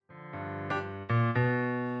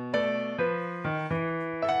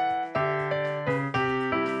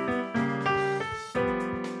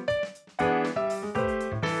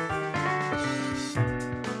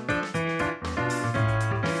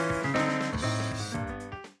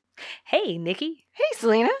Hey, Nikki. Hey,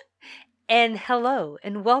 Selena. And hello,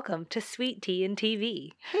 and welcome to Sweet Tea and TV.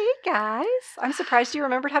 Hey, guys. I'm surprised you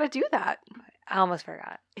remembered how to do that. I almost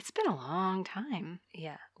forgot. It's been a long time.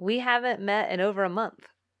 Yeah. We haven't met in over a month.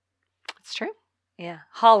 It's true. Yeah.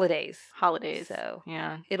 Holidays. Holidays. So,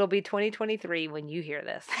 yeah. It'll be 2023 when you hear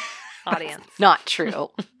this, audience. Not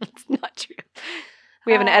true. It's not true.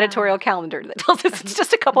 We have an editorial calendar that tells us it's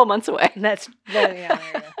just a couple of months away. Yeah, there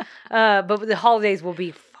you go. But the holidays will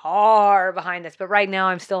be far behind us. But right now,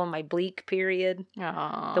 I'm still in my bleak period.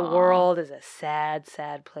 Aww. The world is a sad,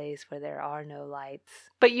 sad place where there are no lights.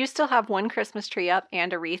 But you still have one Christmas tree up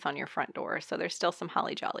and a wreath on your front door, so there's still some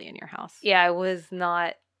holly jolly in your house. Yeah, I was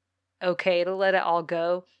not okay to let it all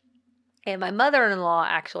go. And my mother-in-law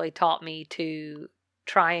actually taught me to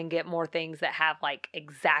try and get more things that have like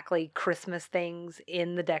exactly Christmas things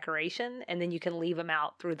in the decoration, and then you can leave them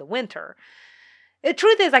out through the winter. The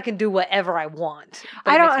truth is I can do whatever I want.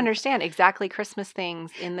 I don't understand exactly Christmas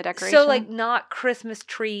things in the decoration. So like not Christmas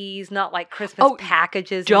trees, not like Christmas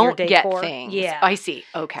packages in your don't decor. Get things. Yeah. I see.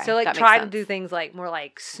 Okay. So like that try makes to do things like more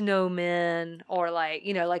like snowmen or like,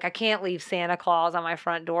 like I can't leave Santa Claus on my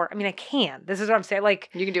front door. I mean, I can. This is what I'm saying.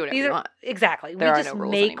 Like you can do whatever you want. Exactly. There we are just no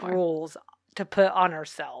rules make anymore. rules to put on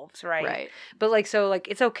ourselves, right? Right. But like so like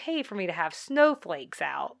it's okay for me to have snowflakes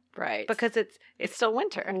out. Right. Because it's still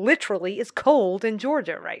winter. Literally is cold in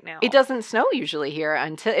Georgia right now. It doesn't snow usually here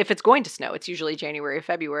until if it's going to snow, it's usually January,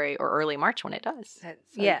 February, or early March when it does. So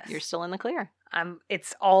yes. You're still in the clear.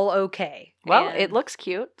 It's all okay. Well, it looks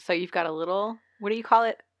cute. So you've got a little, what do you call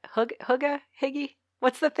it? Hygge? Higgy?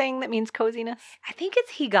 What's the thing that means coziness? I think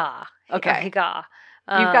it's higa. Okay. Higa.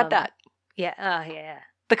 You've got that. Yeah. Yeah.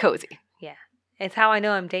 The cozy. Yeah. It's how I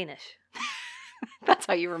know I'm Danish. That's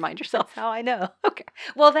how you remind yourself. That's how I know. Okay.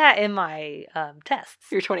 Well, that in my tests.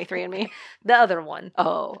 You're 23andMe? The other one.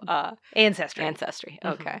 Oh. Ancestry. Ancestry.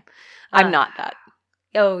 Mm-hmm. Okay. I'm not that.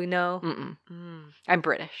 Oh, no? Mm-mm. Mm. I'm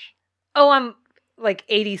British. Oh, I'm like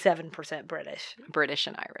 87% British. British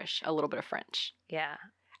and Irish. A little bit of French. Yeah.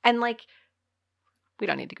 And like, we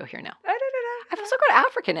don't need to go here now. I I've also got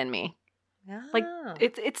African in me. don't know. Like,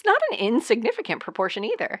 it's not an insignificant proportion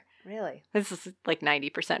either. Really? This is like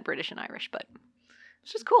 90% British and Irish, but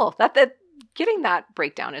it's just cool. That getting that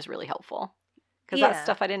breakdown is really helpful. Because that's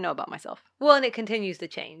stuff I didn't know about myself. Well, and it continues to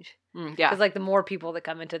change. Yeah. Because like the more people that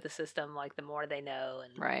come into the system, like the more they know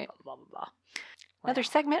and right. blah, blah, blah. Another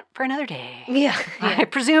segment for another day. Yeah. I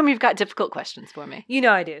presume you've got difficult questions for me. You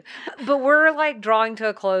know I do. But we're like drawing to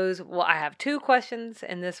a close. Well, I have 2 questions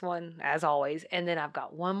in this one, as always. And then I've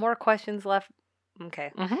got 1 more questions left.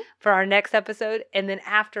 Okay. Mm-hmm. For our next episode. And then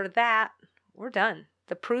after that, we're done.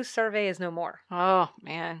 The Proust survey is no more. Oh,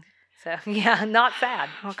 man. So, yeah, not sad.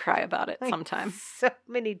 I'll cry about it sometime. So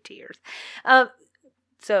many tears.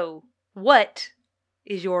 So, what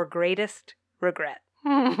is your greatest regret?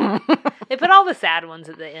 They put all the sad ones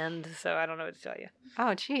at the end, so I don't know what to tell you.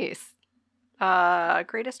 Oh, jeez.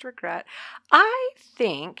 Greatest regret. I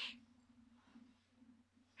think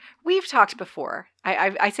we've talked before.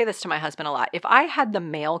 I say this to my husband a lot. If I had the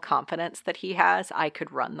male confidence that he has, I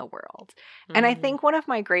could run the world. Mm-hmm. And I think one of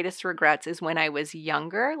my greatest regrets is when I was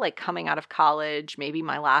younger, like coming out of college, maybe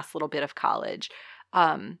my last little bit of college,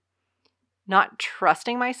 not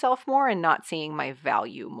trusting myself more and not seeing my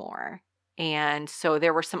value more. And so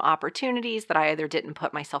there were some opportunities that I either didn't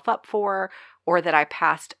put myself up for or that I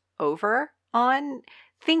passed over on,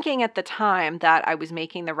 thinking at the time that I was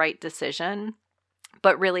making the right decision.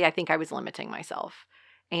 But really, I think I was limiting myself.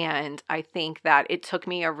 And I think that it took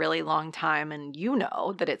me a really long time, and you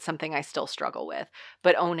know that it's something I still struggle with,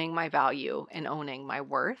 but owning my value and owning my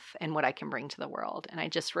worth and what I can bring to the world. And I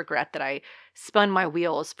just regret that I spun my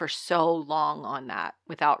wheels for so long on that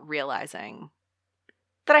without realizing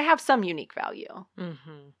that I have some unique value.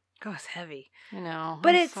 Mm-hmm. God, it's heavy. You know,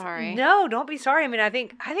 but I'm it's sorry. No, don't be sorry. I mean, I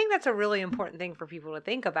think that's a really important thing for people to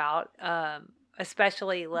think about,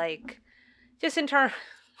 especially like just in terms.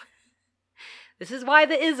 This is why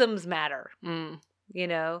the isms matter. You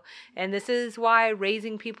know, and this is why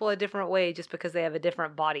raising people a different way just because they have a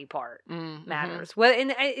different body part matters. Well,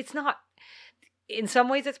 and it's not. In some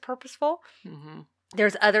ways, it's purposeful. Mm-hmm.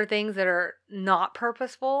 There's other things that are not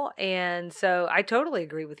purposeful. And so I totally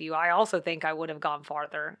agree with you. I also think I would have gone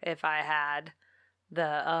farther if I had the,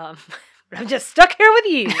 I'm just stuck here with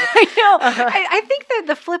you. I know. I think that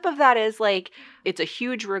the flip of that is like, it's a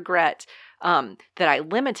huge regret that I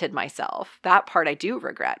limited myself. That part I do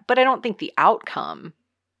regret, but I don't think the outcome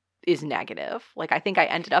is negative. Like, I think I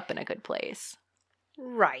ended up in a good place.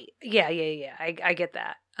 Right. Yeah. I get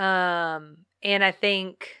that. And I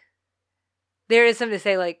think there is something to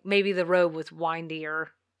say, like, maybe the road was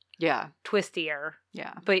windier twistier.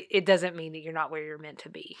 Yeah. But it doesn't mean that you're not where you're meant to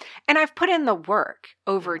be. And I've put in the work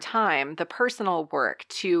over time, the personal work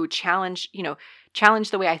to challenge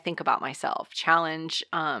the way I think about myself, challenge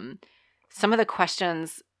some of the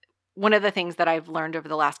questions. One of the things that I've learned over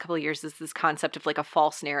the last couple of years is this concept of like a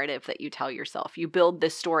false narrative that you tell yourself. You build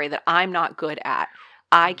this story that I'm not good at.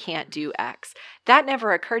 I can't do X. That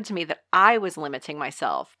never occurred to me that I was limiting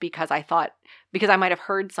myself because I might have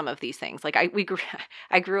heard some of these things. Like I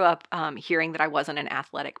grew up hearing that I wasn't an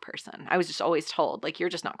athletic person. I was just always told, like, you're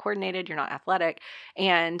just not coordinated, you're not athletic.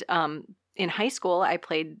 And in high school, I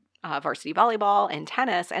played varsity volleyball and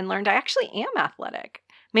tennis and learned I actually am athletic.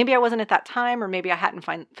 Maybe I wasn't at that time, or maybe I hadn't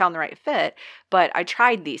found the right fit, but I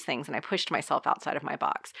tried these things and I pushed myself outside of my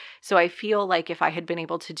box. So I feel like if I had been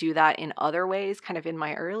able to do that in other ways, kind of in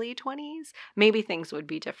my early 20s, maybe things would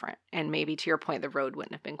be different. And maybe, to your point, the road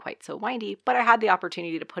wouldn't have been quite so windy, but I had the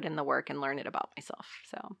opportunity to put in the work and learn it about myself.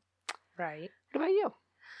 So, right. What about you?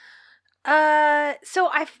 So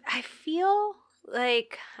I feel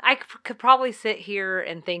like I could probably sit here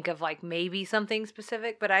and think of like maybe something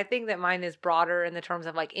specific, but I think that mine is broader in the terms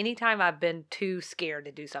of like anytime I've been too scared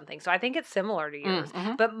to do something. So I think it's similar to yours,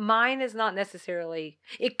 but mine is not necessarily,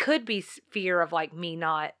 it could be fear of like me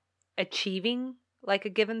not achieving like a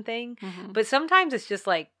given thing, but sometimes it's just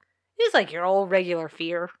like your old regular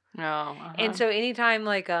fear. Oh, And so anytime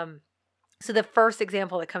like, so the first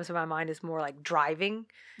example that comes to my mind is more like driving.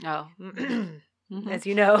 Oh, As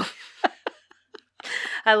you know,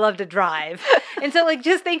 I love to drive. And so like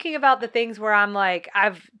just thinking about the things where I'm like,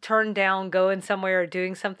 I've turned down going somewhere or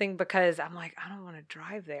doing something because I'm like, I don't want to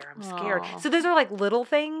drive there. I'm scared. So those are like little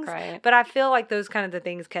things, right. But I feel like those kind of the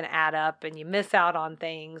things can add up and you miss out on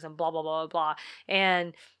things and blah, blah, blah, blah.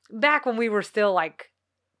 And back when we were still like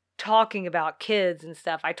talking about kids and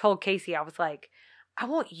stuff, I told Casey, I was like, I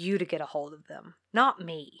want you to get a hold of them, not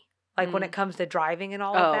me. Like when it comes to driving and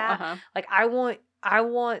all of that, like I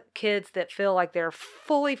want kids that feel like they're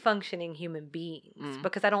fully functioning human beings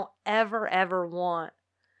because I don't ever want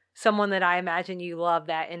someone that I imagine you love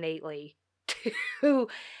that innately to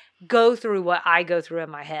go through what I go through in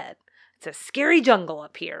my head. It's a scary jungle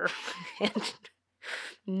up here. And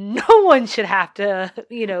no one should have to,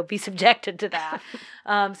 be subjected to that.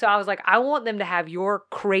 So I was like, I want them to have your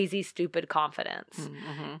crazy, stupid confidence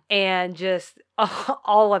and just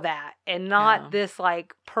all of that and not this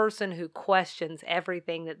like person who questions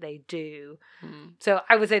everything that they do. So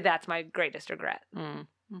I would say that's my greatest regret.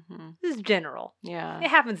 This is general. Yeah. It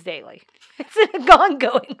happens daily. It's an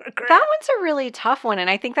ongoing regret. That one's a really tough one. And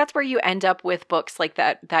I think that's where you end up with books like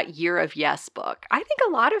that Year of Yes book. I think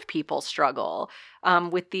a lot of people struggle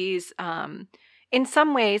with these, in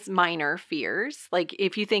some ways, minor fears. Like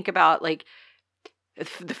if you think about like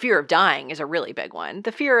the fear of dying is a really big one.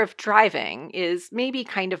 The fear of driving is maybe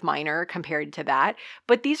kind of minor compared to that.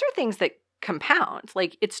 But these are things that compound.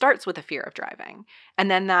 Like it starts with a fear of driving, and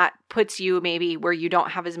then that puts you maybe where you don't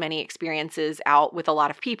have as many experiences out with a lot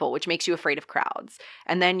of people, which makes you afraid of crowds.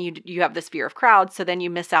 And then you have this fear of crowds, so then you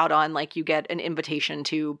miss out on like you get an invitation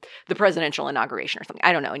to the presidential inauguration or something,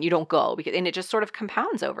 I don't know, and you don't go and it just sort of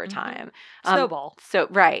compounds over time. Snowball. So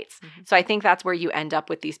right. So I think that's where you end up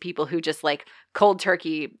with these people who just like cold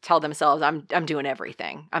turkey tell themselves, I'm doing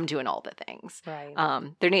everything, I'm doing all the things. Right.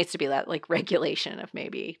 There needs to be that like regulation of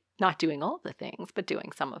maybe not doing all the things, but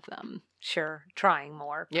doing some of them. Sure. Trying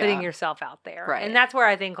more, putting yourself out there. Right. And that's where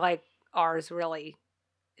I think like ours really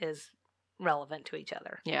is relevant to each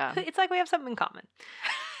other. Yeah. It's like we have something in common.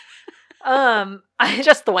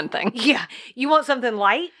 Just the one thing. Yeah. You want something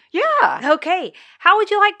light? Yeah. Okay. How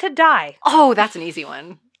would you like to die? Oh, that's an easy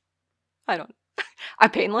one. I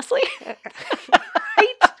painlessly.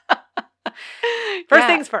 Right? First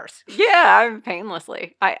things first. Yeah, I'm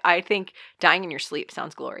painlessly. I think dying in your sleep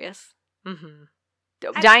sounds glorious.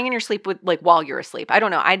 Dying in your sleep with like while you're asleep. I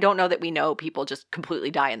don't know. I don't know that we know people just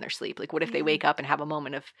completely die in their sleep. Like what if they wake up and have a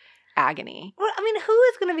moment of agony? Well, I mean, who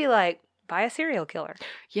is going to be like, buy a serial killer?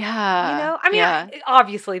 Yeah. I mean,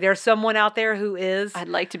 obviously there's someone out there who is. I'd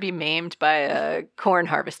like to be maimed by a corn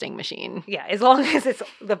harvesting machine. Yeah, as long as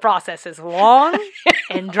the process is long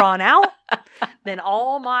and drawn out, then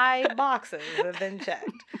all my boxes have been checked.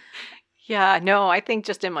 Yeah, no, I think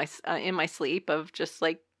just in my sleep of just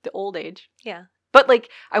like the old age. Yeah. But like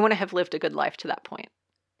I want to have lived a good life to that point.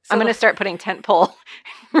 So, I'm going to start putting tentpole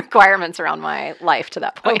requirements around my life to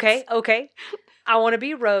that point. Okay. I want to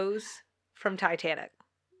be Rose from Titanic.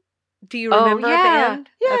 Do you remember at the end?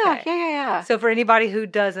 Yeah, okay. yeah. So for anybody who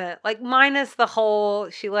doesn't, like minus the whole,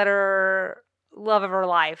 she let her love of her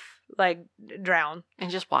life like drown. And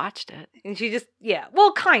just watched it. And she just,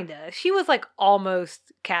 well, kind of. She was like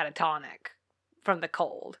almost catatonic from the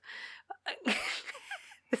cold.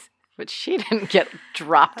 But she didn't get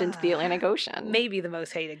dropped into the Atlantic Ocean. Maybe the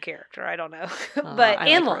most hated character. I don't know. But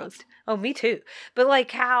and loved. Oh, me too. But like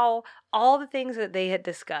how all the things that they had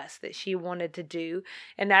discussed that she wanted to do.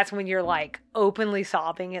 And that's when you're like openly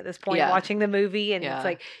sobbing at this point watching the movie. And it's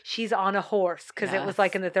like she's on a horse because it was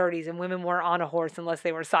like in the 30s and women weren't on a horse unless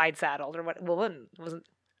they were side saddled or what. Well, it wasn't.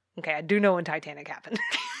 Okay, I do know when Titanic happened.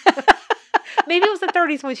 Maybe it was the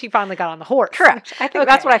 30s when she finally got on the horse. Correct. I think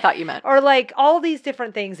that's what I thought you meant. Or like all these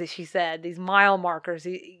different things that she said, these mile markers,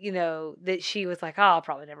 you know, that she was like, oh, I'll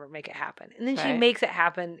probably never make it happen. And then she makes it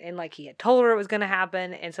happen. And like he had told her it was going to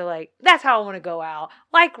happen. And so like, that's how I want to go out.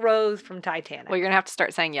 Like Rose from Titanic. Well, you're going to have to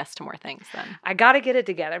start saying yes to more things then. I got to get it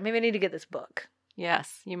together. Maybe I need to get this book.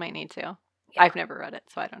 Yes, you might need to. Yeah. I've never read it,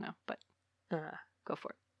 so I don't know. But go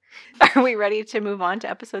for it. Are we ready to move on to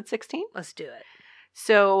episode 16? Let's do it.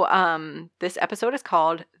 So this episode is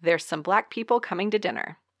called There's Some Black People Coming to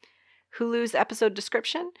Dinner. Hulu's episode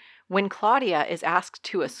description: when Claudia is asked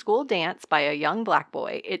to a school dance by a young black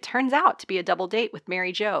boy, it turns out to be a double date with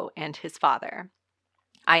Mary Jo and his father.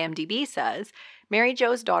 IMDb says, Mary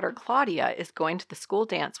Jo's daughter Claudia is going to the school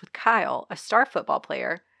dance with Kyle, a star football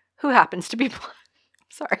player who happens to be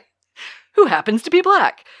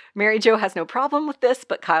black. Mary Jo has no problem with this,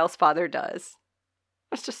 but Kyle's father does.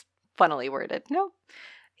 It's just funnily worded. No?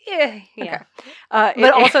 Yeah. Okay.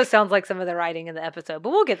 But also sounds like some of the writing in the episode, but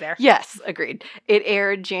we'll get there. Yes, agreed. It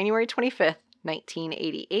aired January 25th,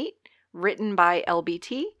 1988, written by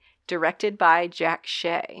LBT, directed by Jack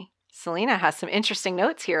Shea. Selena has some interesting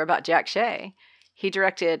notes here about Jack Shea. He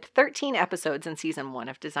directed 13 episodes in season 1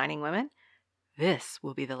 of Designing Women. This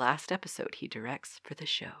will be the last episode he directs for the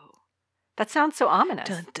show. That sounds so ominous.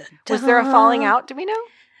 Dun, dun, dun. Was there a falling out? Do we know?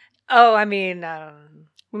 Oh, I mean,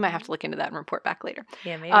 we might have to look into that and report back later.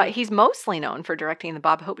 Yeah, maybe. He's mostly known for directing The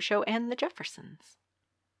Bob Hope Show and The Jeffersons.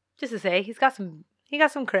 Just to say, he got some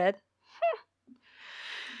cred.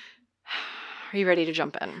 Are you ready to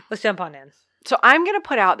jump in? Let's jump on in. So I'm going to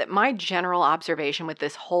put out that my general observation with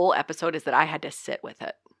this whole episode is that I had to sit with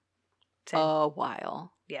it a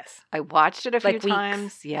while. Yes. I watched it a few weeks.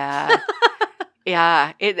 times. Yeah.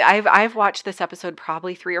 Yeah. I've watched this episode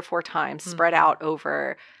probably 3 or 4 times, spread out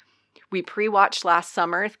over. We pre-watched last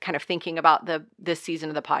summer, kind of thinking about this season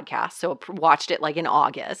of the podcast. So watched it like in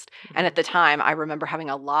August. And at the time, I remember having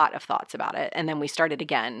a lot of thoughts about it. And then we started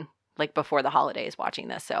again, like before the holidays, watching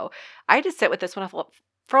this. So I had to sit with this one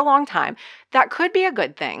for a long time. That could be a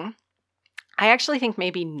good thing. I actually think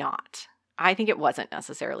maybe not. I think it wasn't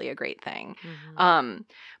necessarily a great thing.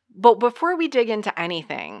 But before we dig into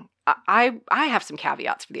anything, I have some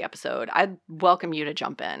caveats for the episode. I'd welcome you to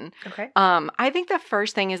jump in. Okay. I think the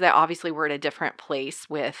first thing is that obviously we're at a different place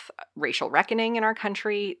with racial reckoning in our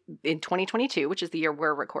country in 2022, which is the year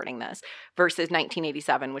we're recording this, versus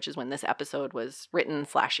 1987, which is when this episode was written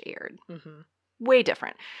 / aired. Way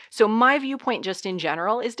different. So my viewpoint just in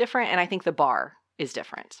general is different, and I think the bar is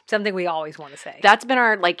different. Something we always want to say. That's been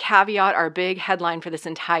our caveat, our big headline for this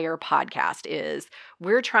entire podcast is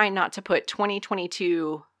we're trying not to put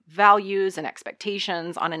 2022 values and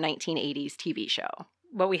expectations on a 1980s TV show.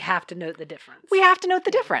 But we have to note the difference. We have to note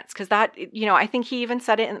the difference because that, I think he even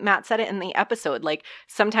said it, Matt said it in the episode, like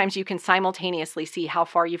sometimes you can simultaneously see how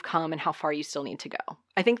far you've come and how far you still need to go.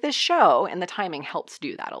 I think this show and the timing helps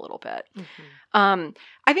do that a little bit.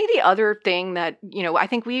 I think the other thing that, I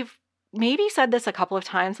think we've maybe said this a couple of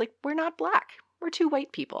times, like we're not black. We're 2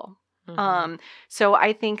 white people. So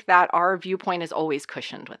I think that our viewpoint is always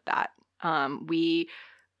cushioned with that. We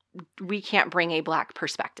can't bring a black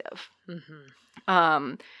perspective.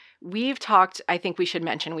 We've talked, I think we should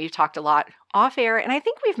mention, we've talked a lot off air, and I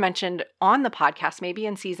think we've mentioned on the podcast, maybe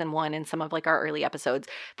in season 1 in some of our early episodes,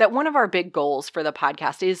 that one of our big goals for the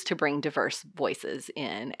podcast is to bring diverse voices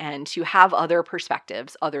in and to have other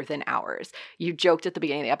perspectives other than ours. You joked at the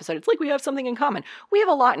beginning of the episode, it's like we have something in common. We have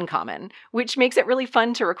a lot in common, which makes it really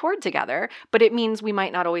fun to record together, but it means we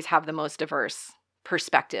might not always have the most diverse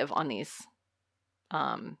perspective on these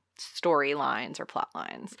storylines or plot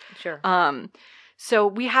lines. Sure. So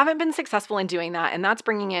we haven't been successful in doing that, and that's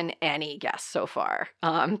bringing in any guests so far,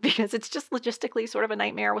 because it's just logistically sort of a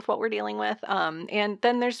nightmare with what we're dealing with. And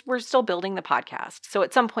then we're still building the podcast. So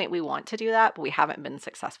at some point we want to do that, but we haven't been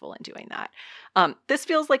successful in doing that. This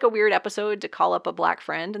feels like a weird episode to call up a black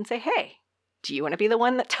friend and say, hey, do you want to be the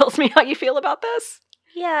one that tells me how you feel about this?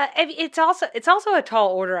 Yeah, it's also a tall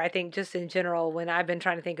order, I think, just in general, when I've been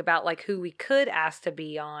trying to think about who we could ask to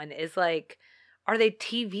be on is are they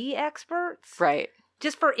TV experts? Right.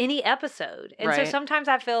 just for any episode. And so Right. sometimes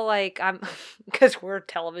I feel like because we're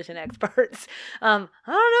television experts, I don't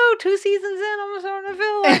know, 2 seasons in, I'm starting to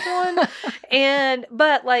feel like one.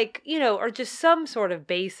 But like, or just some sort of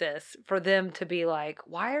basis for them to be like,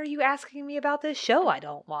 why are you asking me about this show I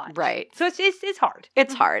don't watch? Right. So it's hard.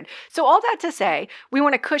 It's hard. So all that to say, we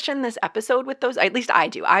want to cushion this episode with those. At least I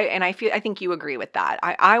do. I think you agree with that.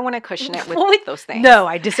 I want to cushion it with those things. No,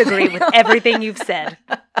 I disagree with everything you've said.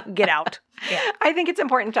 Get out. Yeah. I think it's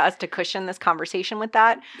important to us to cushion this conversation with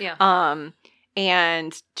that. Yeah.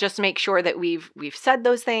 And just make sure that we've said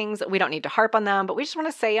those things. We don't need to harp on them, but we just want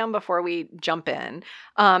to say them before we jump in.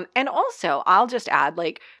 And also, I'll just add,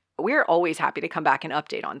 like, we're always happy to come back and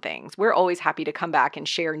update on things. We're always happy to come back and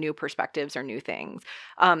share new perspectives or new things.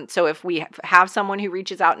 So if we have someone who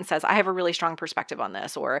reaches out and says, I have a really strong perspective on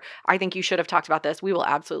this, or I think you should have talked about this, we will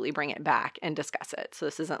absolutely bring it back and discuss it. So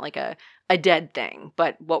this isn't like a dead thing.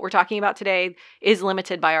 But what we're talking about today is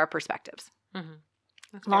limited by our perspectives. Mm-hmm.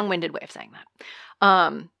 Long-winded way of saying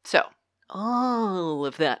that. So all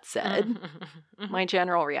of that said, my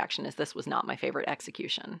general reaction is this was not my favorite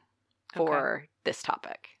execution for this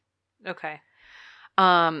topic. Okay.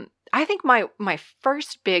 I think my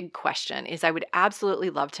first big question is I would absolutely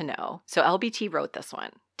love to know. So LBT wrote this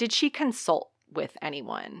one. Did she consult with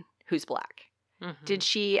anyone who's Black? Mm-hmm. Did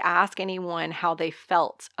she ask anyone how they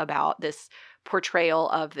felt about this portrayal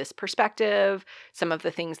of this perspective? Some of the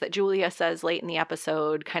things that Julia says late in the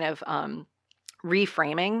episode, kind of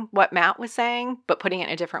reframing what Matt was saying, but putting it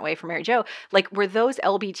in a different way for Mary Jo. Like, were those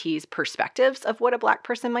LBT's perspectives of what a Black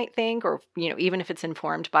person might think, or, even if it's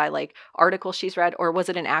informed by like articles she's read, or was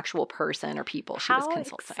it an actual person or people she was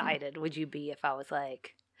consulting? How excited would you be if I was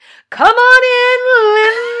like, come on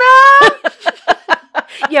in, Linda?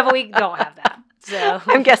 Yeah, but we don't have that. So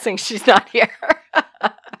I'm guessing she's not here.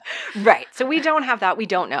 Right. So we don't have that. We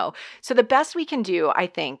don't know. So the best we can do, I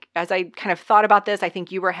think, as I kind of thought about this, I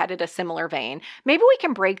think you were headed a similar vein. Maybe we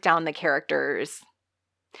can break down the characters'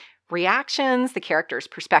 reactions, the characters'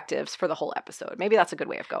 perspectives for the whole episode. Maybe that's a good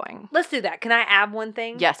way of going. Let's do that. Can I add one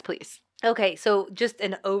thing? Yes, please. Okay. So just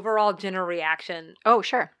an overall general reaction. Oh,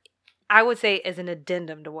 sure. I would say as an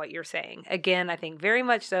addendum to what you're saying. Again, I think very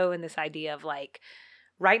much so in this idea of like,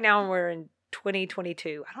 right now we're in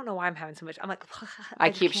 2022. I don't know why I'm having so much. I'm like, I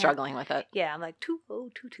keep struggling with it. Yeah, I'm like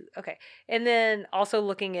 2022. Okay. And then also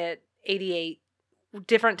looking at 88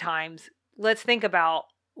 different times, let's think about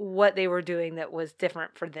what they were doing that was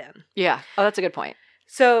different for them. Yeah. Oh, that's a good point.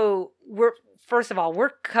 So first of all, we're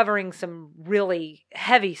covering some really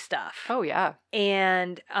heavy stuff. Oh yeah.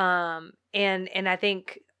 And I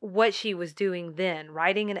think what she was doing then,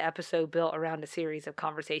 writing an episode built around a series of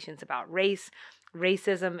conversations about race,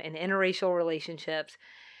 racism, and interracial relationships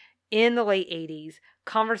in the late 80s,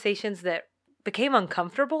 conversations that became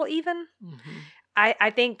uncomfortable even. Mm-hmm. I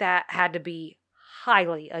think that had to be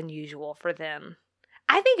highly unusual for them.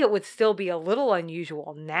 I think it would still be a little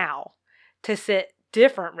unusual now to sit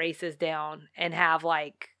different races down and have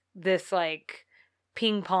like this like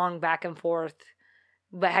ping pong back and forth.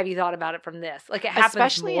 But have you thought about it from this? Like, it happens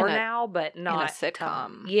especially more now, but not in a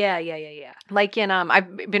sitcom. Yeah. Like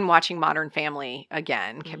I've been watching Modern Family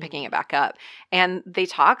again, picking it back up, and they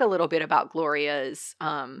talk a little bit about Gloria's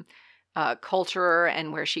culture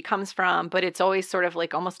and where she comes from, but it's always sort of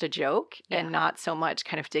like almost a joke and not so much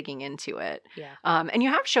kind of digging into it. Yeah. And you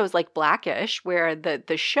have shows like Blackish where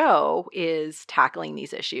the show is tackling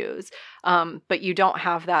these issues, but you don't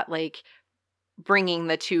have that like bringing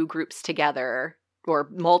the two groups together or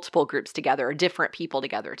multiple groups together or different people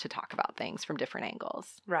together to talk about things from different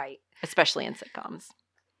angles. Right. Especially in sitcoms.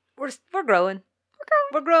 We're growing.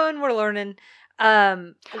 We're learning.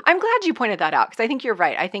 I'm glad you pointed that out because I think you're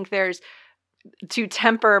right. I think there's, to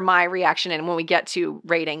temper my reaction, and when we get to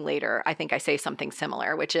rating later, I think I say something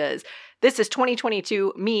similar, which is, this is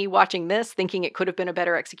 2022, me watching this, thinking it could have been a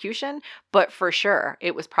better execution, but for sure,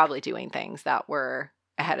 it was probably doing things that were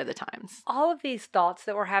ahead of the times. All of these thoughts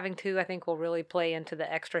that we're having too, I think will really play into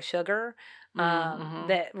the extra sugar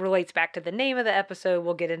that relates back to the name of the episode.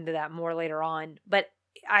 We'll get into that more later on. But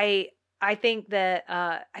I think that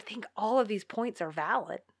I think all of these points are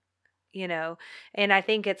valid, and I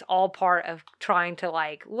think it's all part of trying to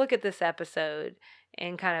like look at this episode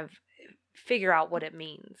and kind of figure out what it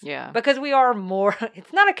means. Yeah. Because we are more,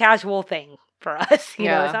 it's not a casual thing for us, you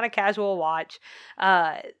know, it's not a casual watch.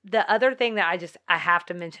 The other thing that I have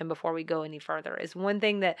to mention before we go any further is one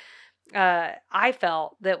thing that I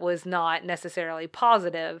felt that was not necessarily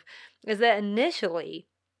positive is that initially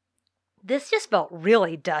this just felt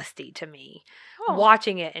really dusty to me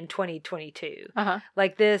watching it in 2022.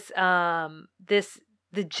 Like this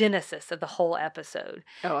the genesis of the whole episode.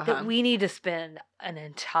 That we need to spend an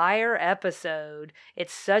entire episode.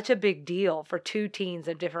 It's such a big deal for two teens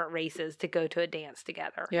of different races to go to a dance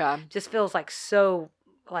together. Yeah. Just feels like so,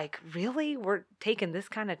 like, really? We're taking this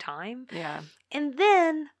kind of time? Yeah. And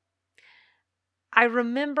then I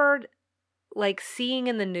remembered, like, seeing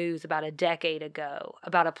in the news about a decade ago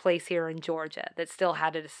about a place here in Georgia that still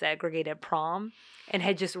had a segregated prom and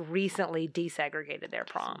had just recently desegregated their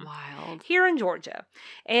prom. That's wild. Here in Georgia.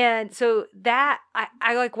 And so that,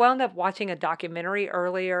 I like wound up watching a documentary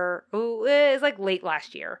earlier. Ooh, it was like late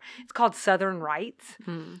last year. It's called Southern Rights.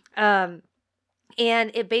 And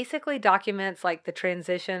it basically documents like the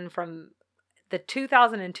transition from the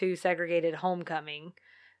 2002 segregated homecoming.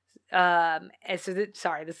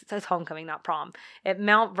 This says homecoming, not prom, at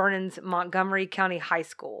Mount Vernon's Montgomery County High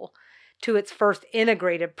School to its first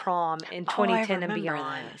integrated prom in 2010 and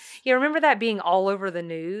beyond. You remember that being all over the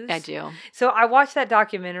news? I do. So I watched that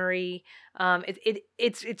documentary.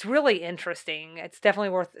 It's really interesting. It's definitely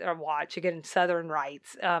worth a watch. Again, Southern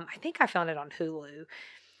Rights. I think I found it on Hulu.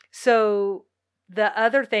 So the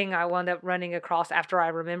other thing I wound up running across after I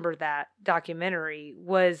remembered that documentary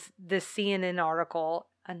was the CNN article,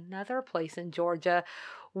 another place in Georgia,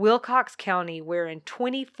 Wilcox County, where in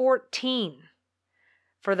 2014,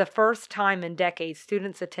 for the first time in decades,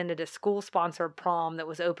 students attended a school-sponsored prom that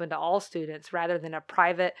was open to all students rather than a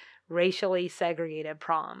private, racially segregated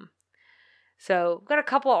prom. So we've got a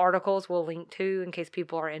couple of articles we'll link to in case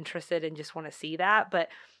people are interested and just want to see that. But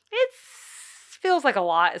it feels like a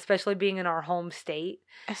lot, especially being in our home state.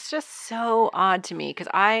 It's just so odd to me because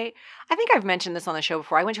I think I've mentioned this on the show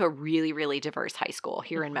before. I went to a really, really diverse high school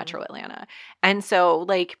here in Metro Atlanta. And so,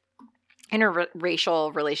 like,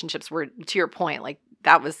 interracial relationships were, to your point, like,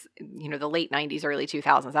 that was, the late 90s, early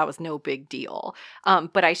 2000s. That was no big deal.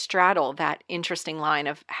 But I straddle that interesting line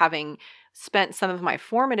of having spent some of my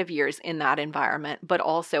formative years in that environment, but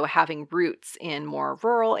also having roots in more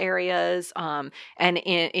rural areas and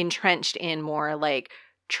entrenched in more like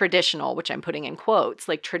traditional, which I'm putting in quotes,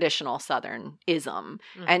 like traditional Southern-ism.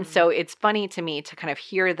 And so it's funny to me to kind of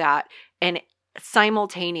hear that and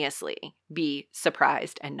simultaneously be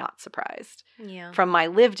surprised and not surprised. Yeah. From my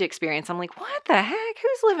lived experience, I'm like, what the heck?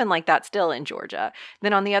 Who's living like that still in Georgia?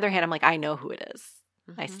 Then on the other hand, I'm like, I know who it is.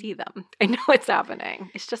 I see them. I know it's happening.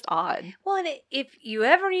 It's just odd. Well, and if you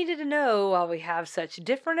ever needed to know, while we have such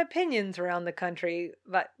different opinions around the country,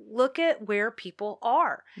 but look at where people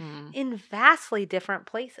are in vastly different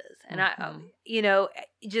places. And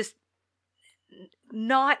just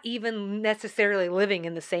not even necessarily living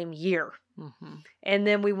in the same year. And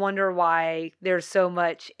then we wonder why there's so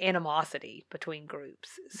much animosity between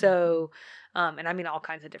groups. So, and I mean all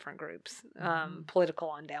kinds of different groups, political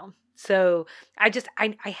on down. So I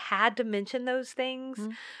had to mention those things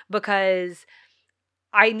because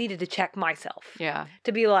I needed to check myself. Yeah.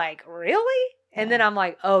 To be like, really? And then I'm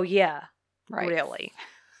like, oh yeah, right. Really.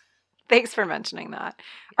 Thanks for mentioning that.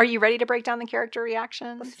 Are you ready to break down the character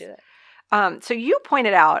reactions? Let's do it. So you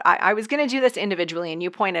pointed out, I was going to do this individually, and you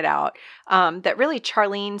pointed out that really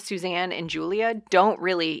Charlene, Suzanne, and Julia don't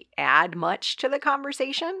really add much to the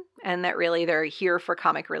conversation, and that really they're here for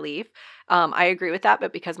comic relief. I agree with that,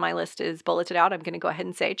 but because my list is bulleted out, I'm going to go ahead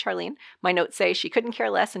and say Charlene. My notes say she couldn't care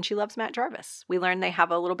less, and she loves Matt Jarvis. We learned they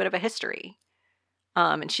have a little bit of a history.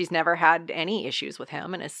 And she's never had any issues with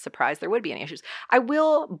him and is surprised there would be any issues. I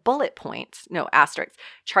will asterisk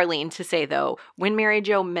Charlene to say, though, when Mary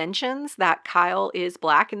Jo mentions that Kyle is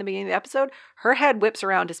black in the beginning of the episode, her head whips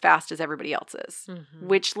around as fast as everybody else's,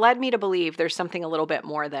 which led me to believe there's something a little bit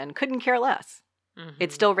more than couldn't care less.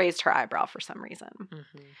 It still raised her eyebrow for some reason.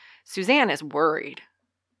 Suzanne is worried.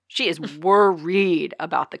 She is worried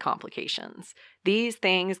about the complications. These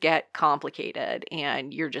things get complicated,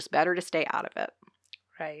 and you're just better to stay out of it.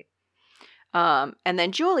 Right. And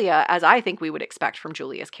then Julia, as I think we would expect from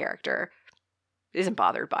Julia's character, isn't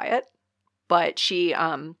bothered by it, but she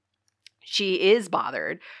is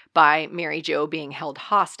bothered by Mary Jo being held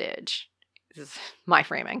hostage. This is my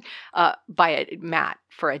framing by Matt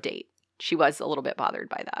for a date. She was a little bit bothered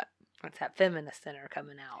by that. It's that feminist center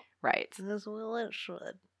coming out, right? As well it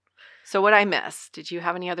should. So what I missed? Did you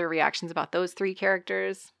have any other reactions about those three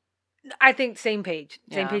characters? I think same page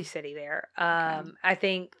city there. Okay. I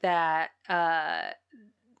think that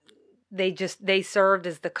they served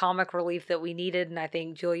as the comic relief that we needed, and I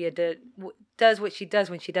think Julia does what she does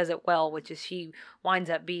when she does it well, which is she winds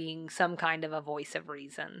up being some kind of a voice of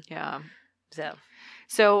reason. Yeah.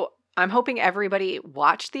 So I'm hoping everybody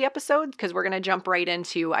watched the episode because we're going to jump right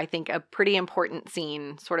into, I think, a pretty important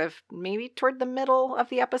scene, sort of maybe toward the middle of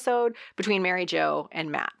the episode between Mary Jo and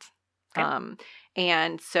Matt. Okay.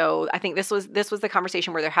 And so I think this was the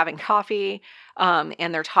conversation where they're having coffee,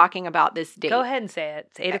 and they're talking about this date. Go ahead and say it.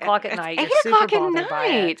 It's 8 o'clock at night. 8 You're o'clock super at bothered by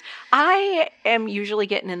it. night. I am usually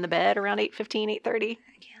getting in the bed around 8:15, 8:30.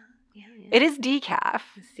 Yeah. It is decaf.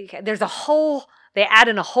 There's a whole, they add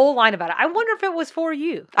in a whole line about it. I wonder if it was for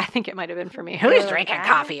you. I think it might have been for me. Who's drinking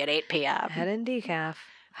coffee at 8 p.m.? Add in decaf.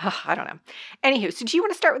 I don't know. Anywho, so do you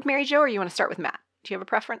want to start with Mary Jo or you want to start with Matt? Do you have a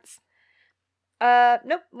preference?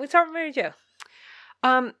 Nope. We start with Mary Jo.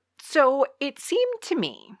 So it seemed to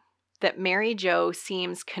me that Mary Jo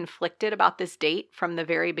seems conflicted about this date from the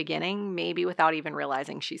very beginning, maybe without even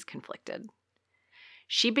realizing she's conflicted.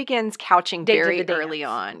 She begins couching very early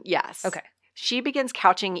on. Yes. Okay. She begins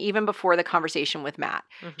couching even before the conversation with Matt.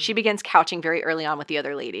 Mm-hmm. She begins couching very early on with the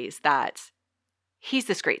other ladies that he's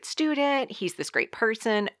this great student, he's this great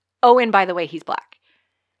person. Oh, and by the way, he's Black.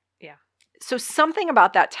 Yeah. So something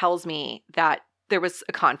about that tells me that there was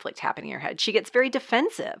a conflict happening in her head. She gets very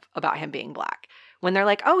defensive about him being Black. When they're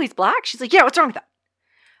like, oh, he's Black? She's like, yeah, what's wrong with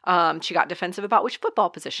that? She got defensive about which football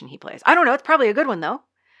position he plays. I don't know. It's probably a good one, though.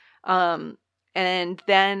 And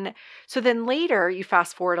then later, you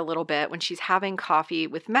fast forward a little bit, when she's having coffee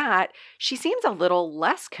with Matt, she seems a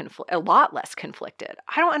lot less conflicted.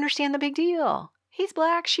 I don't understand the big deal. He's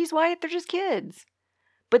Black, she's white, they're just kids.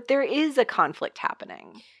 But there is a conflict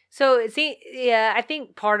happening. So, yeah, I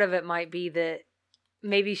think part of it might be that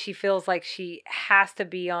maybe she feels like she has to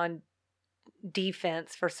be on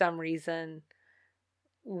defense for some reason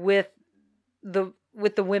with the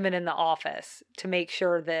women in the office to make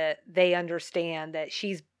sure that they understand that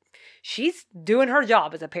she's doing her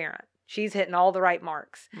job as a parent. She's hitting all the right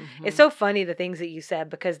marks. Mm-hmm. It's so funny, the things that you said,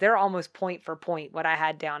 because they're almost point for point what I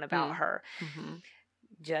had down about her. Mm-hmm.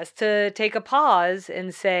 Just to take a pause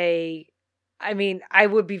and say, I mean, I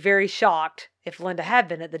would be very shocked if Linda had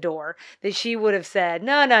been at the door that she would have said,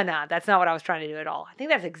 no, that's not what I was trying to do at all. I think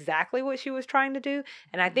that's exactly what she was trying to do.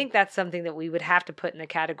 And I think that's something that we would have to put in the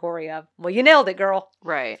category of, well, you nailed it, girl.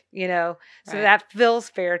 Right. You know, so that feels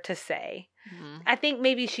fair to say. Mm-hmm. I think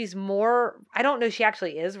maybe she's more, I don't know, she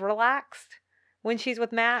actually is relaxed when she's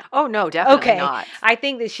with Matt. Oh, no, definitely not. I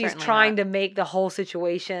think that she's trying to make the whole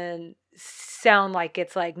situation sound like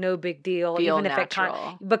it's like no big deal, feel even natural.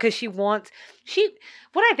 If it because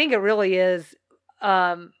what I think it really is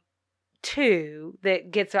too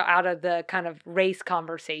that gets her out of the kind of race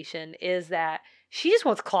conversation is that she just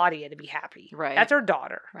wants Claudia to be happy. Right. That's her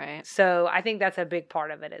daughter. Right. So I think that's a big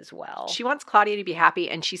part of it as well. She wants Claudia to be happy,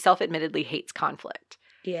 and she self-admittedly hates conflict.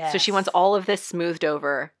 Yeah. So she wants all of this smoothed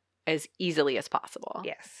over as easily as possible.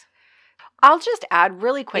 Yes. I'll just add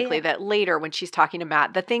really quickly that later when she's talking to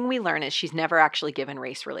Matt, the thing we learn is she's never actually given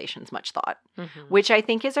race relations much thought, which I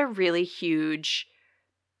think is a really huge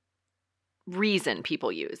reason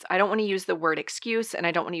people use. I don't want to use the word excuse, and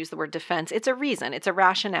I don't want to use the word defense. It's a reason. It's a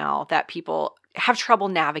rationale that people have trouble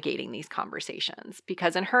navigating these conversations,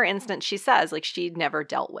 because in her instance, she says like she'd never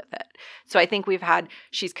dealt with it. So I think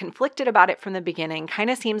she's conflicted about it from the beginning. Kind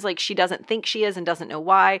of seems like she doesn't think she is and doesn't know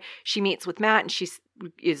why. She meets with Matt and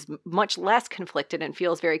is much less conflicted and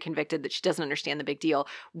feels very convicted that she doesn't understand the big deal.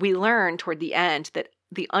 We learn toward the end that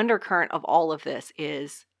the undercurrent of all of this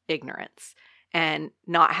is ignorance and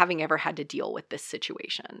not having ever had to deal with this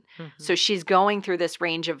situation. Mm-hmm. So she's going through this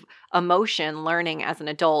range of emotion, learning as an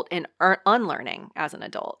adult and unlearning as an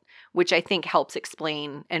adult, which I think helps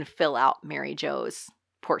explain and fill out Mary Jo's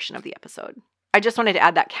portion of the episode. I just wanted to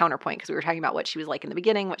add that counterpoint because we were talking about what she was like in the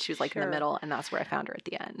beginning, what she was like in the middle, and that's where I found her at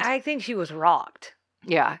the end. I think she was rocked.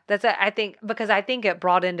 Yeah. I think it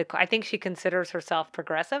brought into, I think she considers herself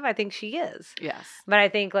progressive. I think she is. Yes. But I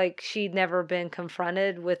think like she'd never been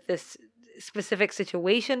confronted with this specific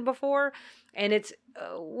situation before. And it's,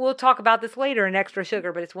 we'll talk about this later in Extra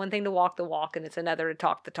Sugar, but it's one thing to walk the walk and it's another to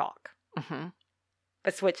talk the talk. Mm-hmm.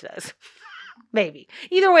 But switch those. Maybe.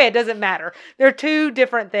 Either way, it doesn't matter. They're two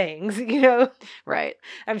different things, you know? Right.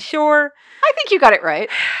 I'm sure. I think you got it right.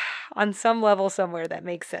 On some level somewhere that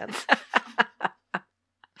makes sense.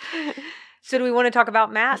 So do we want to talk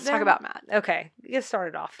about Matt? Let's talk about Matt. Okay. Get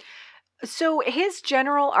started off. So his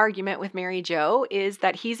general argument with Mary Jo is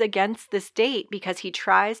that he's against this date because he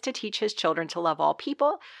tries to teach his children to love all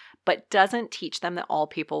people, but doesn't teach them that all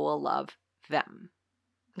people will love them.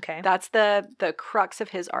 Okay. That's the crux of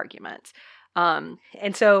his argument. And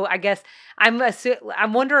so I guess I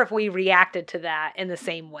wonder if we reacted to that in the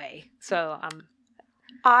same way. So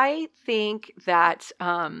I think that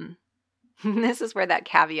this is where that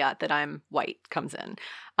caveat that I'm white comes in,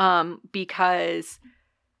 because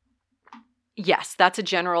Yes, that's a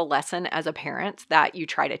general lesson as a parent that you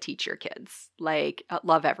try to teach your kids. Like,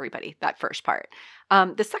 love everybody, that first part.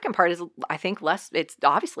 The second part is, I think, it's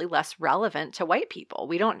obviously less relevant to white people.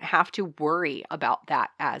 We don't have to worry about that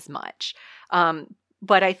as much.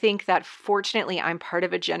 But I think that fortunately, I'm part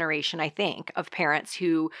of a generation, I think, of parents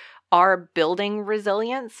who are building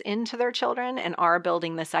resilience into their children and are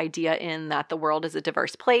building this idea in that the world is a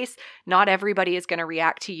diverse place. Not everybody is going to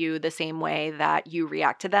react to you the same way that you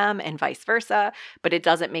react to them and vice versa, but it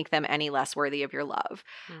doesn't make them any less worthy of your love.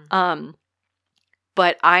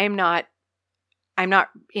 But I'm not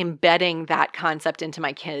embedding that concept into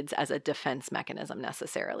my kids as a defense mechanism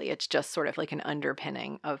necessarily. It's just sort of like an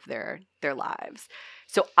underpinning of their lives.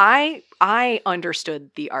 So I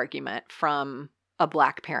understood the argument from a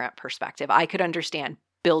Black parent perspective. I could understand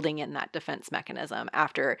building in that defense mechanism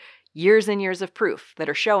after years and years of proof that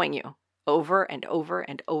are showing you over and over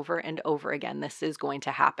and over and over again, this is going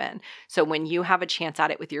to happen. So when you have a chance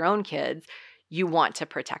at it with your own kids, you want to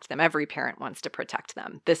protect them. Every parent wants to protect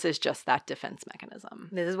them. This is just that defense mechanism.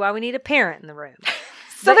 This is why we need a parent in the room.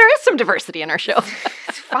 So there is some diversity in our show.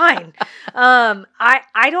 It's fine.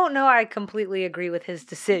 I don't know I completely agree with his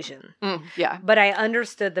decision. Yeah. But I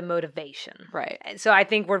understood the motivation. Right. So I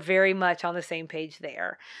think we're very much on the same page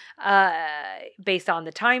there. Based on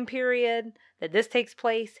the time period that this takes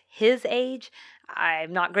place, his age,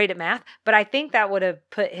 I'm not great at math, but I think that would have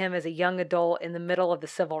put him as a young adult in the middle of the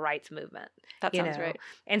civil rights movement. That sounds right.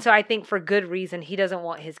 And so I think for good reason, he doesn't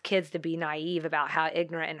want his kids to be naive about how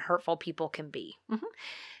ignorant and hurtful people can be. Mm-hmm.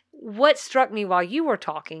 What struck me while you were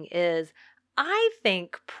talking is I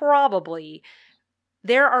think probably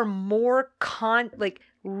there are more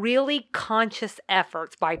really conscious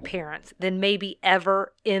efforts by parents than maybe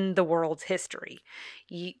ever in the world's history.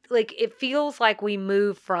 It feels like we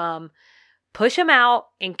move from push them out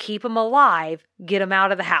and keep them alive, get them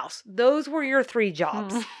out of the house. Those were your 3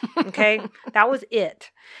 jobs, okay? That was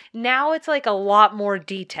it. Now it's like a lot more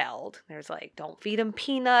detailed. There's like, don't feed them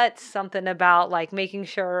peanuts, something about like making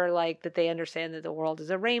sure like that they understand that the world is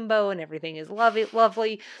a rainbow and everything is lovely,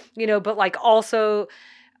 but like also,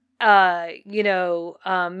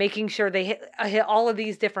 making sure they hit all of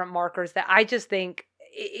these different markers that I just think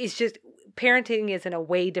it's just parenting is in a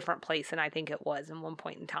way different place than I think it was in one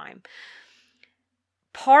point in time.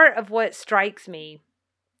 Part of what strikes me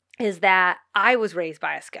is that I was raised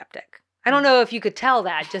by a skeptic. I don't know if you could tell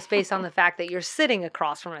that just based on the fact that you're sitting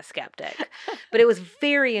across from a skeptic, but it was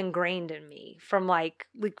very ingrained in me from like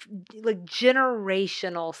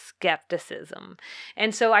generational skepticism.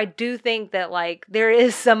 And so I do think that like there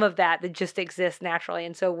is some of that just exists naturally.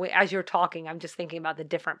 And so as you're talking, I'm just thinking about the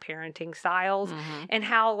different parenting styles and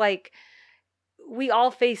how like we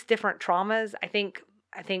all face different traumas. I think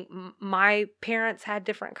my parents had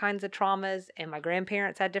different kinds of traumas and my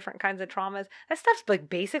grandparents had different kinds of traumas. That stuff's like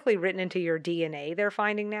basically written into your DNA they're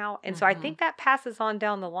finding now. And so I think that passes on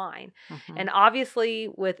down the line. And obviously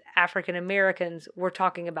with African Americans, we're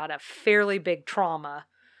talking about a fairly big trauma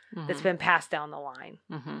that's been passed down the line.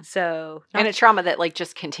 So, and a trauma that like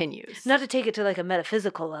just continues. Not to take it to like a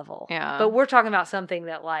metaphysical level. Yeah. But we're talking about something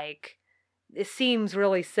that like, it seems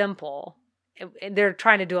really simple. And they're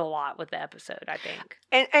trying to do a lot with the episode, I think.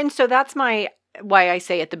 And so that's why I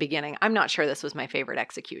say at the beginning, I'm not sure this was my favorite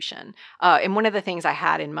execution. And one of the things I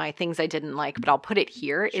had in my things I didn't like, but I'll put it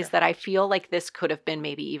here, is that I feel like this could have been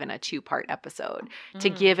maybe even a 2-part episode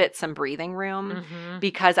to give it some breathing room.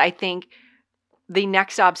 Because I think the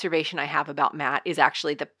next observation I have about Matt is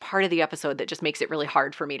actually the part of the episode that just makes it really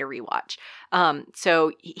hard for me to rewatch.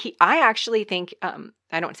 So I actually think,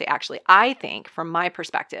 I think from my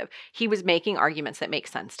perspective, he was making arguments that make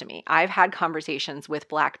sense to me. I've had conversations with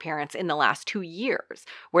Black parents in the last 2 years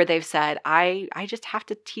where they've said, I just have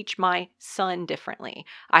to teach my son differently.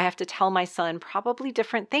 I have to tell my son probably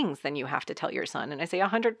different things than you have to tell your son. And I say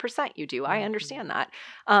 100% you do. I understand that.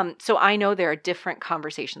 So I know there are different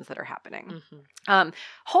conversations that are happening.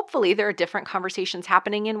 Hopefully there are different conversations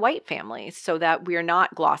happening in white families so that we're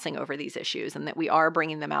not glossing over these issues and that we are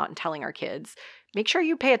bringing them out and telling our kids, make sure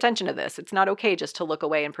you pay attention to this. It's not okay just to look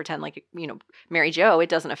away and pretend like, Mary Jo, it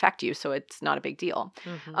doesn't affect you, so it's not a big deal.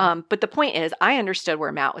 But the point is, I understood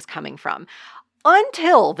where Matt was coming from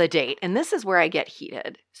until the date, and this is where I get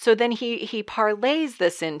heated. So then he parlays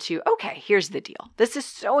this into, okay, here's the deal. This is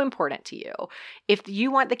so important to you. If you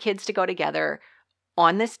want the kids to go together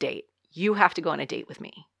on this date, you have to go on a date with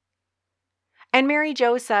me. And Mary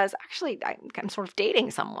Jo says, actually, I'm sort of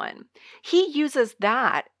dating someone. He uses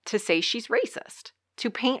that to say she's racist, to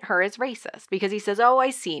paint her as racist because he says, oh, I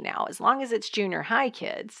see now. As long as it's junior high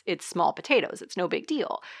kids, it's small potatoes. It's no big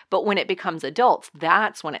deal. But when it becomes adults,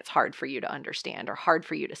 that's when it's hard for you to understand or hard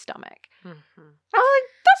for you to stomach. Mm-hmm. I was like,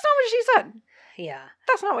 that's not what she said. Yeah.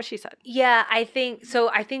 That's not what she said. Yeah, I think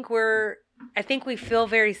we feel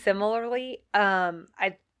very similarly.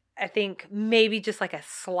 I think maybe just like a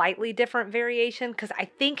slightly different variation because I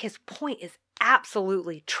think his point is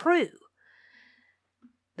absolutely true.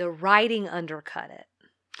 The writing undercut it.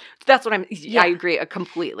 That's what I agree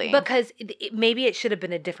completely. Because maybe it should have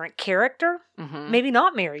been a different character. Mm-hmm. Maybe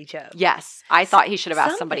not Mary Jo. Yes. I thought he should have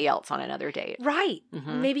asked somebody else on another date. Right.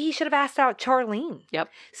 Mm-hmm. Maybe he should have asked out Charlene. Yep.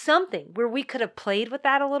 Something where we could have played with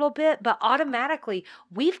that a little bit, but automatically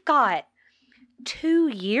we've got 2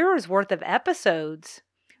 years worth of episodes.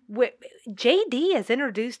 JD has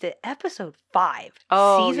introduced it episode 5,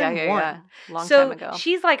 season 1. Yeah. Long time ago.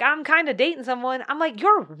 She's like, I'm kind of dating someone. I'm like,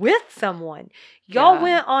 you're with someone. Y'all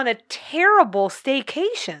went on a terrible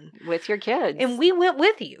staycation. With your kids. And we went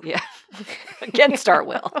with you. Yeah. Against our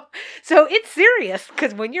will. So it's serious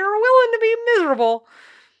because when you're willing to be miserable,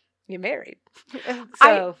 you're married.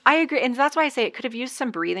 So I agree. And that's why I say it could have used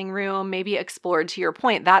some breathing room, maybe explored to your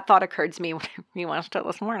point. That thought occurred to me when we watched it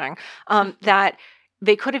this morning, that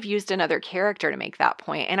they could have used another character to make that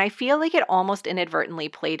point. And I feel like it almost inadvertently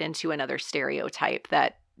played into another stereotype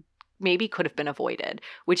that maybe could have been avoided,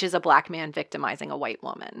 which is a black man victimizing a white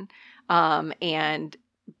woman and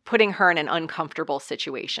putting her in an uncomfortable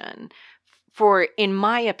situation. For, in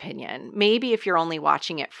my opinion, maybe if you're only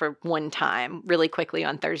watching it for one time really quickly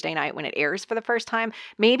on Thursday night when it airs for the first time,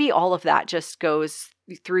 maybe all of that just goes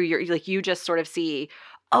through your, like you just sort of see,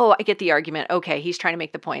 oh, I get the argument. Okay, he's trying to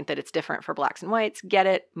make the point that it's different for blacks and whites. Get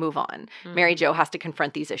it, move on. Mm-hmm. Mary Jo has to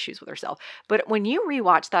confront these issues with herself. But when you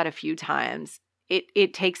rewatch that a few times,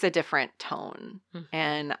 it takes a different tone. Mm-hmm.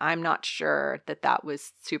 And I'm not sure that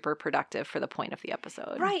was super productive for the point of the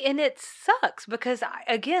episode. Right, and it sucks because,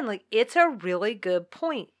 again, like it's a really good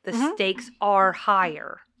point. The stakes are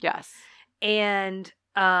higher. Yes. And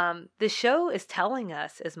the show is telling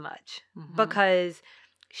us as much because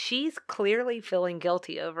she's clearly feeling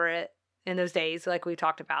guilty over it in those days, like we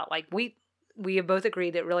talked about. Like we have both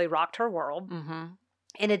agreed it really rocked her world. Mm-hmm.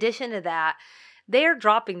 In addition to that, they're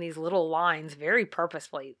dropping these little lines very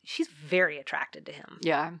purposefully. She's very attracted to him.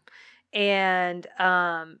 Yeah, and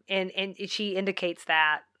she indicates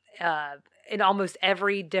that in almost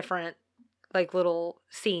every different like little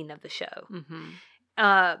scene of the show.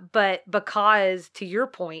 Mm-hmm. But because, to your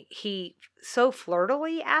point, he so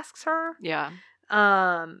flirtily asks her. Yeah.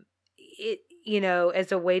 It,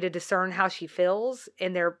 as a way to discern how she feels,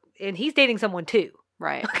 and he's dating someone too.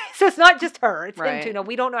 Right. So it's not just her, it's right. him too. Now,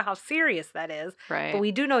 we don't know how serious that is, right. but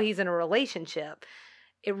we do know he's in a relationship.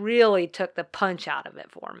 It really took the punch out of it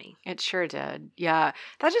for me. It sure did. Yeah.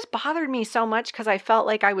 That just bothered me so much because I felt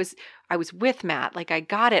like I was with Matt. Like I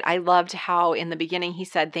got it. I loved how in the beginning he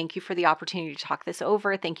said, thank you for the opportunity to talk this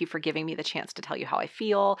over. Thank you for giving me the chance to tell you how I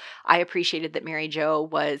feel. I appreciated that Mary Jo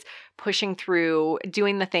was pushing through,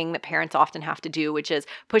 doing the thing that parents often have to do, which is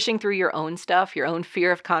pushing through your own stuff, your own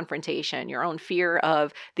fear of confrontation, your own fear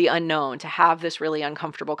of the unknown, to have this really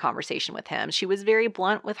uncomfortable conversation with him. She was very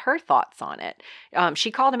blunt with her thoughts on it. She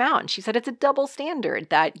called him out and she said, it's a double standard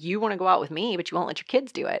that you want to go out with me, but you won't let your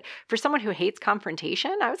kids do it. For someone who hates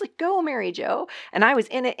confrontation, I was like, go Mary Jo. And I was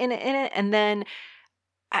in it. And then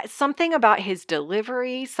something about his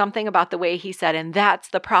delivery, something about the way he said, and that's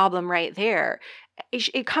the problem right there.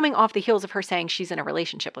 It coming off the heels of her saying she's in a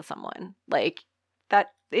relationship with someone, like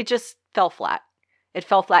that, it just fell flat. It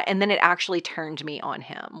fell flat. And then it actually turned me on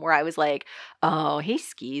him where I was like, oh, he's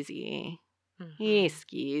skeezy. Mm-hmm. He's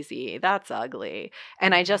skeezy. That's ugly.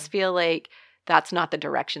 And I just feel like that's not the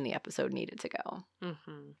direction the episode needed to go.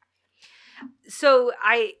 Mm-hmm. So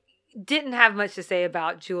I didn't have much to say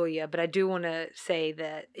about Julia, but I do want to say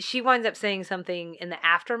that she winds up saying something in the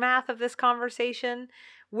aftermath of this conversation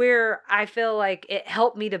where I feel like it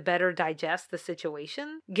helped me to better digest the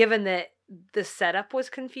situation, given that the setup was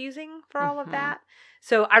confusing for all of that.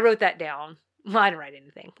 So I wrote that down. Well, I didn't write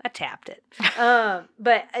anything. I tapped it.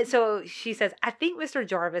 But so she says, I think Mr.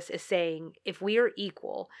 Jarvis is saying if we are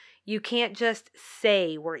equal, you can't just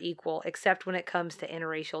say we're equal except when it comes to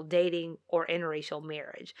interracial dating or interracial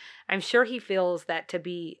marriage. I'm sure he feels that to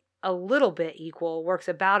be a little bit equal works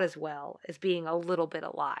about as well as being a little bit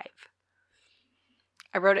alive.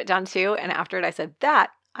 I wrote it down too, and after it I said,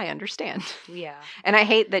 that I understand. Yeah. And I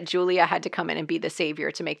hate that Julia had to come in and be the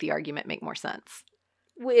savior to make the argument make more sense.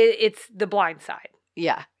 It's The Blind Side.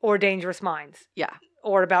 Yeah. Or Dangerous Minds. Yeah.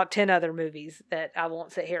 Or about 10 other movies that I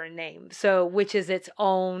won't sit here and name. So, which is its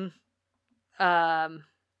own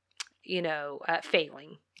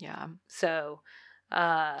failing. Yeah. So,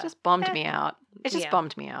 just bummed me out. It just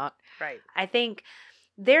bummed me out. Right. I think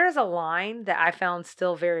there's a line that I found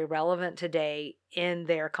still very relevant today in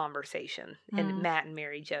their conversation, in Matt and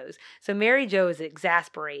Mary Jo's. So Mary Jo is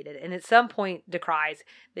exasperated and at some point decries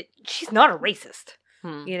that she's not a racist,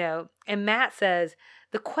 and Matt says,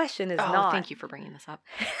 the question is not... thank you for bringing this up.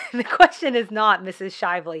 The question is not, Mrs.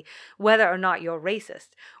 Shively, whether or not you're racist.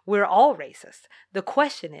 We're all racist. The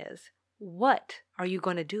question is, what are you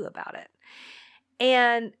going to do about it?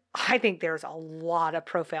 And I think there's a lot of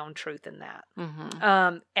profound truth in that.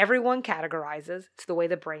 Mm-hmm. Everyone categorizes. It's the way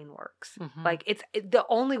the brain works. Mm-hmm. Like, it's the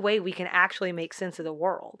only way we can actually make sense of the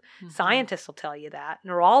world. Mm-hmm. Scientists will tell you that.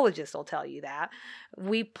 Neurologists will tell you that.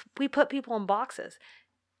 We put people in boxes,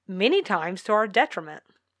 many times to our detriment.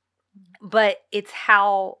 But it's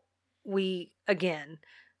how we, again,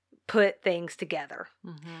 put things together.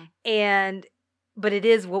 Mm-hmm. But it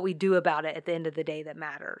is what we do about it at the end of the day that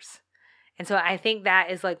matters. And so I think that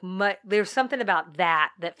is like, there's something about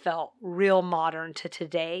that felt real modern to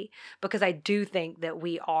today, because I do think that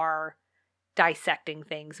we are dissecting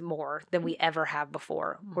things more than we ever have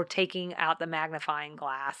before. We're taking out the magnifying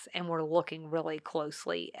glass and we're looking really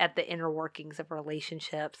closely at the inner workings of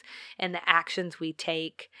relationships and the actions we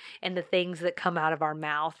take and the things that come out of our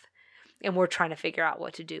mouth. And we're trying to figure out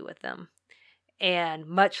what to do with them. And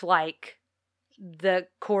much like the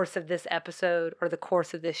course of this episode or the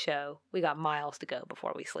course of this show, we got miles to go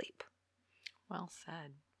before we sleep. Well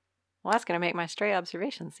said. Well, that's going to make my stray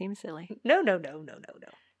observations seem silly. No.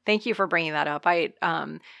 Thank you for bringing that up.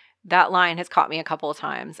 That line has caught me a couple of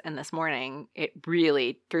times, and this morning it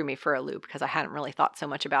really threw me for a loop because I hadn't really thought so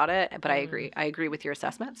much about it. But I agree with your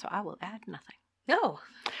assessment, so I will add nothing. No.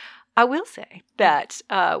 I will say that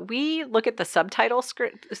we look at the subtitle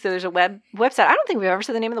script. So there's a website. I don't think we've ever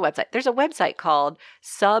said the name of the website. There's a website called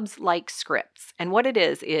Subs Like Scripts. And what it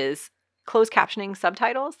is closed captioning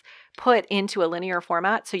subtitles put into a linear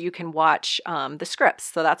format so you can watch the scripts.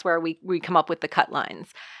 So that's where we come up with the cut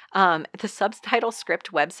lines. The subtitle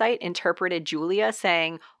script website interpreted Julia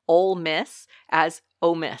saying "Ole Miss" as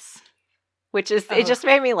 "Oh Miss," which is, it just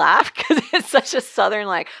made me laugh because it's such a Southern,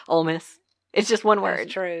 like, "Ole Miss." It's just one word.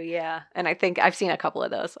 That's true, yeah. And I think I've seen a couple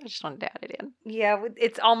of those. So I just wanted to add it in. Yeah,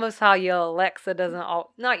 it's almost how your Alexa doesn't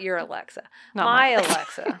not your Alexa. My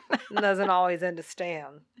Alexa doesn't always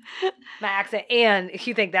understand my accent. And if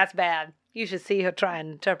you think that's bad, you should see her try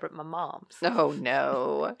and interpret my mom's. Oh,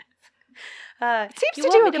 no. It seems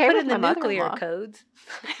to do okay put with in the my nuclear mother-in-law. codes.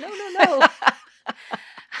 No.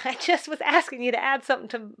 I just was asking you to add something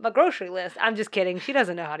to my grocery list. I'm just kidding. She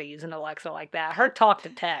doesn't know how to use an Alexa like that. Her talk to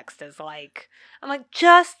text is like, I'm like,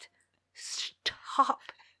 just stop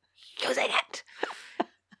using it.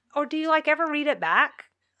 Or do you ever read it back?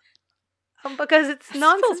 Because it's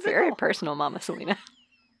nonsensical. It feels very personal, Mama Selena.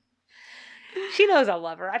 She knows I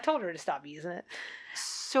love her. I told her to stop using it.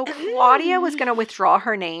 So Claudia was going to withdraw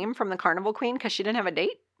her name from the Carnival Queen because she didn't have a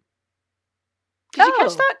date? Did you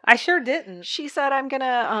catch that? I sure didn't. She said, I'm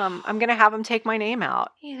gonna have him take my name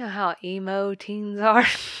out. You know how emo teens are?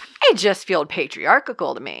 It just felt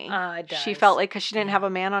patriarchal to me. It does. She felt like because she didn't have a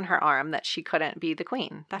man on her arm that she couldn't be the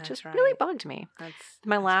queen. That just really bugged me. That's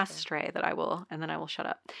my last stray that I will, and then I will shut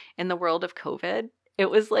up. In the world of COVID, it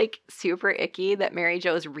was super icky that Mary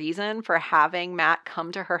Jo's reason for having Matt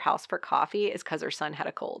come to her house for coffee is because her son had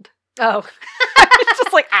a cold. Oh. It's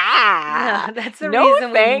just like, no, that's the no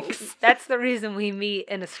reason thanks. That's the reason we meet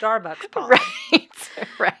in a Starbucks pod.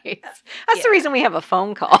 Right. That's the reason we have a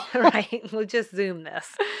phone call. Right. We'll just Zoom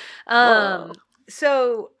this.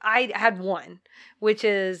 So I had one, which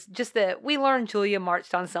is just that we learned Julia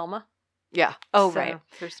marched on Selma. Yeah. Oh, right.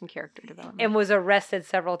 There's some character development. And was arrested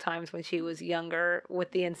several times when she was younger,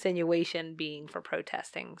 with the insinuation being for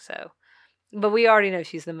protesting. So, but we already know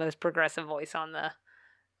she's the most progressive voice on the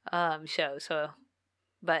show. So,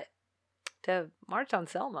 but to march on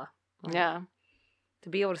Selma. Yeah. To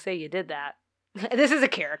be able to say you did that. This is a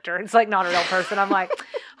character. It's not a real person. I'm like,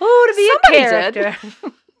 oh, to be somebody a character.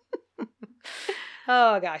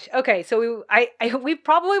 Oh gosh. Okay, so we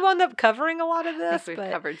probably wound up covering a lot of this. We've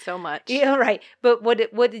covered so much. Yeah, right. But what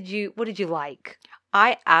did you like?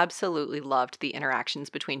 I absolutely loved the interactions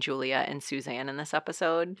between Julia and Suzanne in this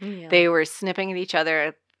episode. Yeah. They were snipping at each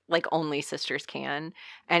other like only sisters can,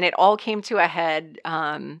 and it all came to a head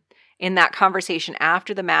in that conversation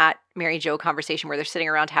after the Matt Mary Jo conversation where they're sitting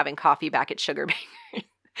around having coffee back at Sugar Banger.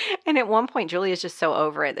 And at one point, Julia's just so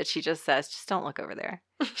over it that she just says, just don't look over there.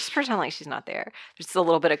 Just pretend like she's not there. There's just a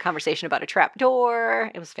little bit of conversation about a trap door.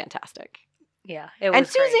 It was fantastic. Yeah, it was And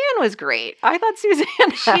Suzanne was great. I thought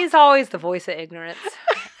Suzanne... She's always the voice of ignorance.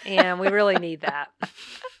 And we really need that.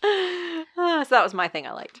 So that was my thing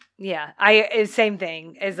I liked. Yeah, same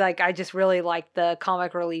thing. Is like I just really liked the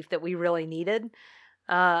comic relief that we really needed.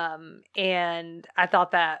 And I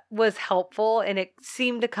thought that was helpful, and it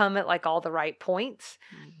seemed to come at like all the right points.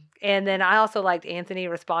 And then I also liked Anthony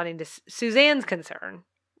responding to Suzanne's concern,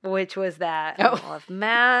 which was that well, if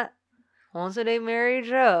Matt wants to date Mary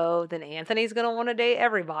Jo, then Anthony's going to want to date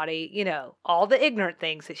everybody. You know, all the ignorant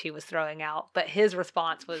things that she was throwing out. But his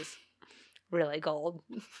response was really gold.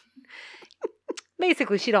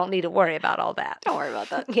 Basically, she don't need to worry about all that. Don't worry about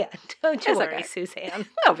that. Yeah, don't you worry, okay. Suzanne.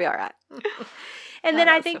 It'll be all right. And then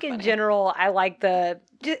I think in general, I like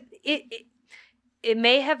it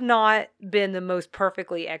may have not been the most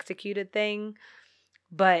perfectly executed thing,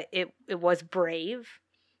 but it was brave.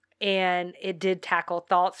 And it did tackle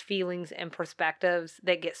thoughts, feelings, and perspectives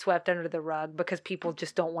that get swept under the rug because people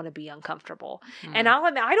just don't want to be uncomfortable. Mm-hmm. And I'll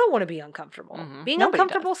admit, I don't want to be uncomfortable. Mm-hmm. Being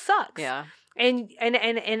uncomfortable sucks. Yeah.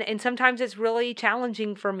 And sometimes it's really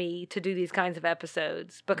challenging for me to do these kinds of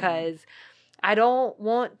episodes because I don't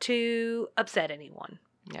want to upset anyone.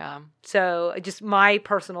 Yeah. So just my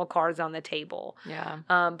personal cards on the table.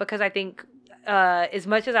 Yeah. Because I think as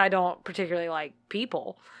much as I don't particularly like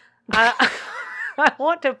people, I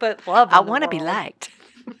want to put love in I the want to world. be liked.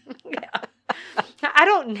 Yeah. I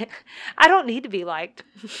don't need to be liked.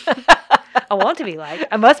 I want to be liked.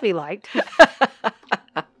 I must be liked.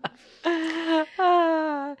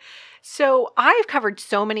 So I've covered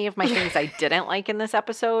so many of my things I didn't like in this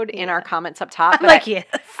episode in our comments up top. I'm like, yes.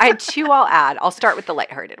 I had two I'll add. I'll start with the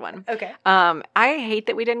lighthearted one. Okay. I hate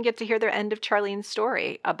that we didn't get to hear the end of Charlene's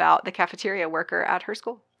story about the cafeteria worker at her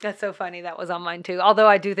school. That's so funny. That was on mine too. Although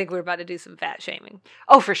I do think we're about to do some fat shaming.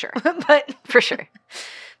 Oh, for sure. But for sure.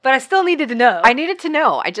 But I still needed to know. I needed to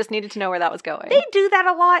know. I just needed to know where that was going. They do that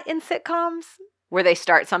a lot in sitcoms. Where they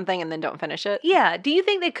start something and then don't finish it? Yeah. Do you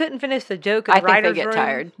think they couldn't finish the joke in the writer's room? I think they get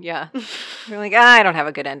tired. Yeah. They're like, I don't have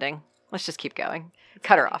a good ending. Let's just keep going.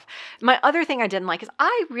 Cut her off. My other thing I didn't like is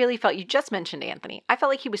I really felt, you just mentioned Anthony. I felt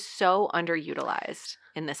like he was so underutilized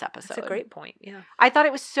in this episode. That's a great point. Yeah. I thought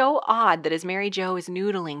it was so odd that as Mary Jo is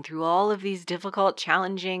noodling through all of these difficult,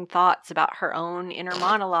 challenging thoughts about her own inner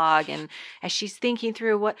monologue, and as she's thinking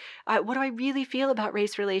through what do I really feel about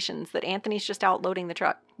race relations, that Anthony's just out loading the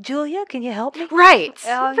truck. Julia, can you help me? Right.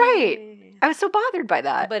 Right. I was so bothered by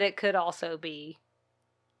that. But it could also be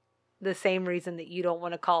the same reason that you don't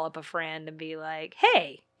want to call up a friend and be like,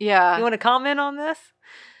 hey, yeah, you want to comment on this?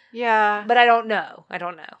 Yeah. But I don't know.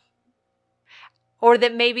 Or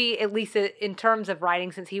that maybe, at least in terms of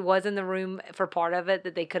writing, since he was in the room for part of it,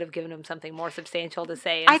 that they could have given him something more substantial to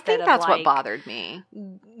say. I think that's what bothered me.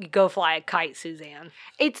 Go fly a kite, Suzanne.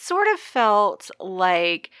 It sort of felt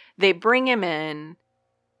like they bring him in,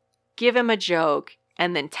 give him a joke,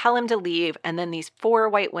 and then tell him to leave, and then these four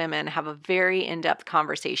white women have a very in-depth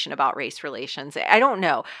conversation about race relations. I don't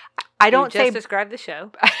know. I don't say describe the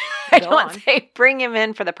show. I don't say bring him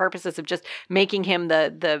in for the purposes of just making him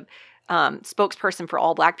the spokesperson for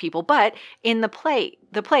all Black people. But in the play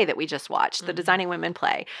that we just watched, the Designing Women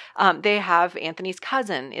play, they have Anthony's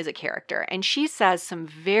cousin is a character, and she says some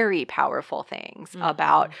very powerful things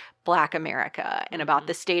about Black America and about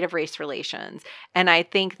the state of race relations. And I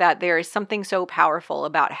think that there is something so powerful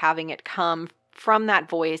about having it come from that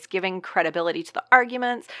voice, giving credibility to the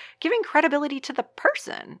arguments, giving credibility to the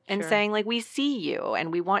person, and saying, like, we see you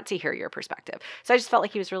and we want to hear your perspective. So I just felt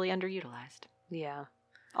like he was really underutilized. Yeah.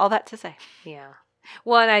 All that to say. Yeah.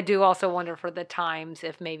 Well, and I do also wonder for the times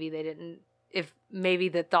if maybe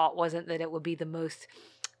the thought wasn't that it would be the most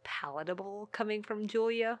palatable coming from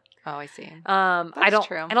Julia. Oh, I see. That's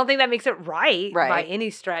true. I don't think that makes it right by any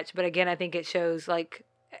stretch. But again, I think it shows like,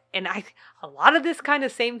 and a lot of this kind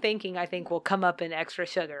of same thinking I think will come up in Extra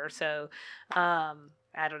Sugar. So, I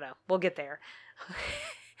don't know. We'll get there.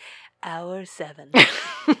 Hour 7.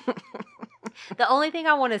 The only thing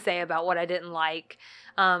I want to say about what I didn't like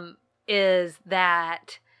is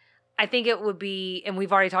that I think it would be, and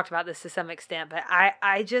we've already talked about this to some extent, but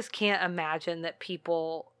I just can't imagine that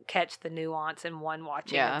people catch the nuance in one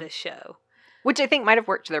watching of this show. Which I think might have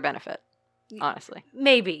worked to their benefit, honestly.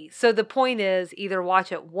 Maybe. So the point is either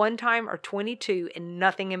watch it one time or 22 and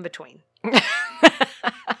nothing in between.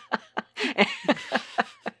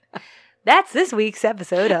 That's this week's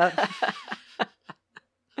episode of...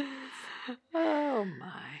 Oh,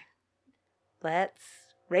 my. Let's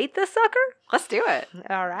rate the sucker? Let's do it.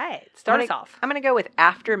 All right. Start us off. I'm going to go with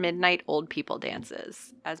After Midnight Old People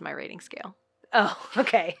Dances as my rating scale. Oh,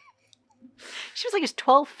 okay. She was like, it's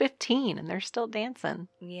 12:15 and they're still dancing.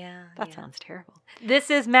 Yeah. That sounds terrible. This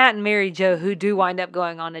is Matt and Mary Jo who do wind up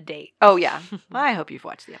going on a date. Oh, yeah. I hope you've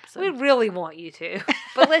watched the episode. We really want you to.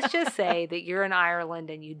 But let's just say that you're in Ireland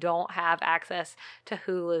and you don't have access to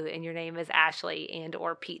Hulu and your name is Ashley and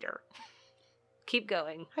or Peter. Keep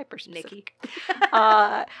going. Hyper-specific. Nikki.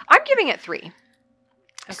 I'm giving it 3. Okay.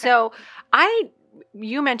 So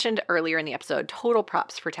you mentioned earlier in the episode, total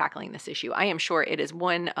props for tackling this issue. I am sure it is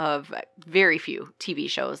one of very few TV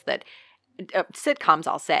shows that, sitcoms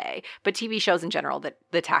I'll say, but TV shows in general that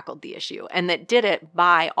tackled the issue and that did it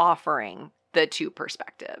by offering the two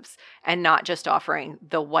perspectives and not just offering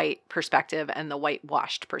the white perspective and the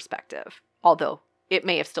whitewashed perspective, although it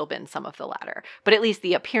may have still been some of the latter, but at least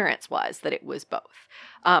the appearance was that it was both.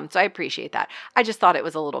 So I appreciate that. I just thought it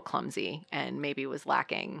was a little clumsy and maybe was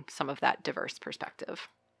lacking some of that diverse perspective.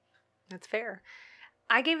 That's fair.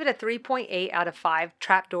 I gave it a 3.8 out of 5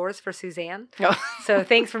 trapdoors for Suzanne. Oh. So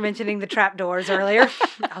thanks for mentioning the trapdoors earlier.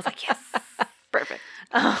 I was like, yes. Perfect.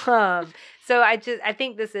 So I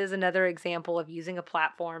think this is another example of using a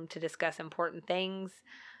platform to discuss important things.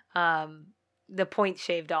 The point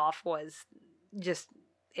shaved off was just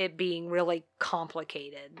it being really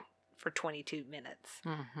complicated for 22 minutes.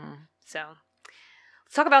 Mm-hmm. So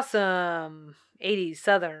let's talk about some 80s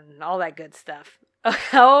Southern, all that good stuff.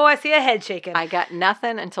 Oh, I see a head shaking. I got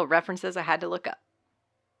nothing until references I had to look up.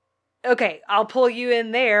 Okay, I'll pull you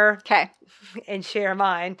in there. Okay. And share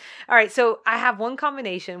mine. All right, so I have one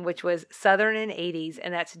combination, which was Southern and 80s,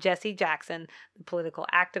 and that's Jesse Jackson, the political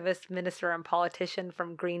activist, minister, and politician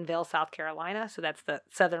from Greenville, South Carolina. So that's the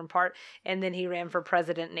Southern part. And then he ran for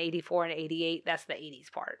president in 84 and 88. That's the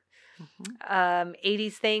 80s part. Mm-hmm.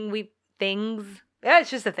 80s things. Yeah,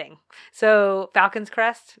 it's just a thing. So Falcon's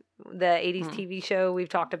Crest, the 80s TV show, we've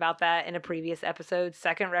talked about that in a previous episode.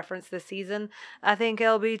 Second reference this season. I think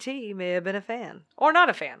LBT may have been a fan. Or not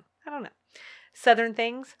a fan. I don't know. Southern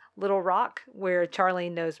Things, Little Rock, where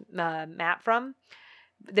Charlene knows Matt from.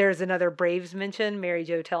 There's another Braves mention, Mary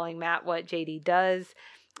Jo telling Matt what JD does.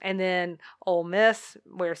 And then Ole Miss,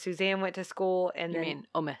 where Suzanne went to school. And then mean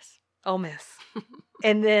Ole Miss. Ole Miss.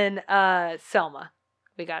 And then Selma.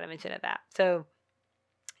 We got to mention that. So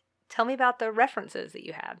tell me about the references that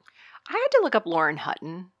you had. I had to look up Lauren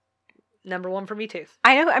Hutton. Number one for me, too.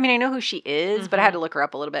 I know who she is, but I had to look her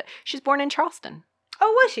up a little bit. She's born in Charleston.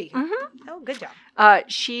 Oh, was she? Mm-hmm. Oh, good job.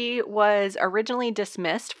 She was originally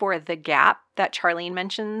dismissed for the gap that Charlene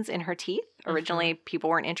mentions in her teeth. Originally, people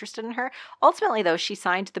weren't interested in her. Ultimately, though, she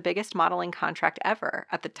signed the biggest modeling contract ever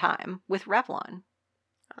at the time with Revlon.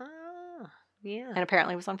 Oh, yeah. And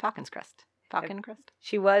apparently was on Falcon's Crest. Falcon Crest?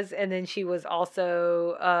 She was, and then she was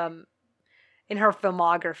also, in her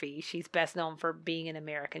filmography, she's best known for being an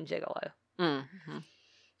American Gigolo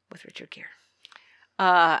with Richard Gere.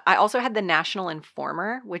 I also had the National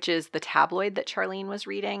Informer, which is the tabloid that Charlene was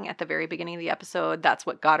reading at the very beginning of the episode. That's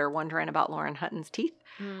what got her wondering about Lauren Hutton's teeth.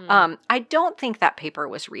 I don't think that paper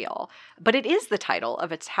was real, but it is the title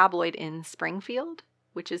of a tabloid in Springfield,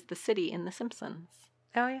 which is the city in The Simpsons.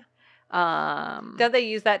 Oh, yeah. Don't they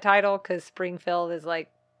use that title because Springfield is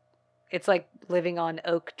it's like living on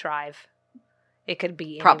Oak Drive. It could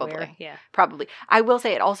be anywhere. Probably. Yeah. Probably. I will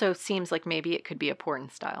say it also seems like maybe it could be a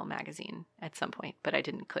porn-style magazine at some point, but I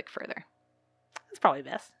didn't click further. That's probably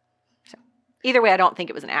best. So, either way, I don't think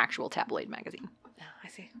it was an actual tabloid magazine. Oh, I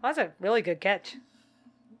see. Well, that's a really good catch.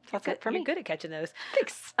 That's it for me. You're good at catching those.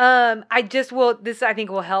 Thanks. This I think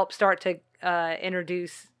will help start to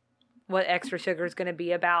introduce what Extra Sugar is going to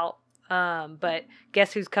be about. But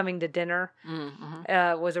Guess Who's Coming to Dinner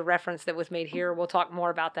was a reference that was made here. We'll talk more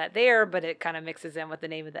about that there, but it kind of mixes in with the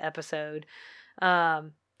name of the episode.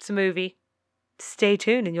 It's a movie. Stay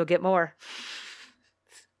tuned and you'll get more.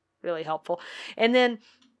 It's really helpful. And then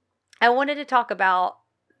I wanted to talk about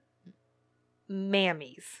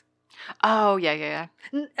mammies. Oh, yeah.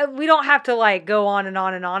 We don't have to go on and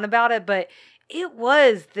on and on about it, but it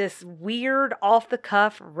was this weird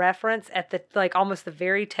off-the-cuff reference at the almost the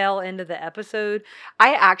very tail end of the episode.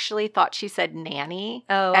 I actually thought she said nanny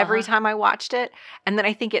every time I watched it. And then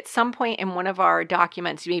I think at some point in one of our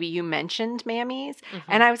documents, maybe you mentioned mammies.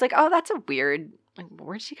 And I was like, oh, that's a weird,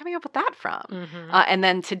 where's she coming up with that from? And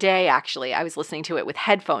then today, actually, I was listening to it with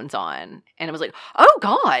headphones on. And it was like, oh,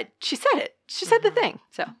 God, she said it. She said the thing.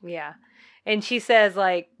 So, yeah. And she says,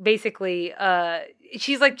 basically,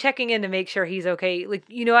 she's, checking in to make sure he's okay.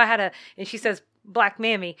 And she says, black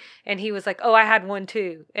mammy. And he was like, oh, I had one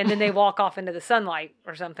too. And then they walk off into the sunlight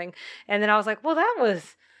or something. And then I was like, well, that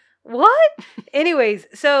was, what? Anyways,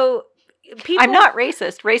 so people. I'm not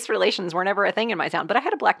racist. Race relations were never a thing in my town, but I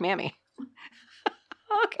had a black mammy.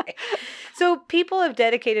 Okay. So people have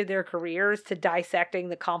dedicated their careers to dissecting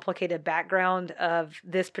the complicated background of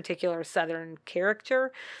this particular Southern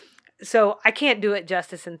character. So I can't do it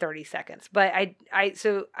justice in 30 seconds, but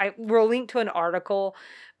we'll link to an article,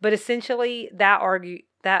 but essentially that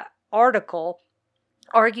article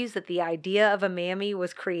argues that the idea of a mammy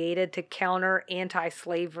was created to counter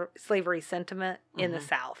anti-slavery sentiment in the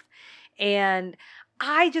South. And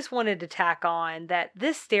I just wanted to tack on that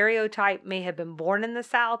this stereotype may have been born in the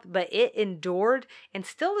South, but it endured, and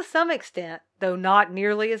still to some extent, though not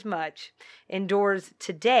nearly as much, endures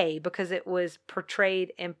today because it was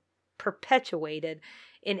portrayed and perpetuated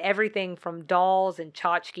in everything from dolls and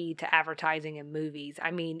tchotchke to advertising and movies. I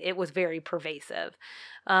mean, it was very pervasive.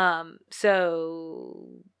 So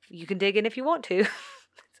you can dig in if you want to. It's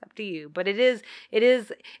up to you. But it's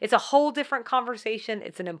a whole different conversation.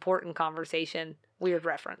 It's an important conversation. Weird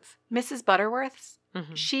reference. Mrs. Butterworth's,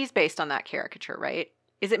 she's based on that caricature, right?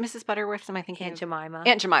 Is it Mrs. Butterworth? Am I thinking Aunt Jemima?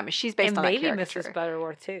 Aunt Jemima. She's based on that caricature. And maybe Mrs.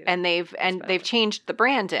 Butterworth too. And they've changed the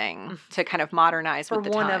branding to kind of modernize with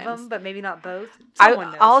the times. For one of them, but maybe not both.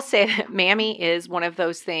 I'll say that mammy is one of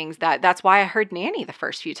those things that's why I heard nanny the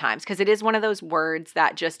first few times, because it is one of those words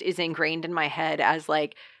that just is ingrained in my head as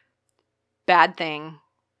like bad thing.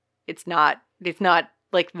 It's not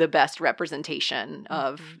like the best representation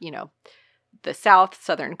of, the South,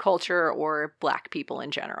 Southern culture, or Black people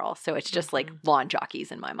in general. So it's just like lawn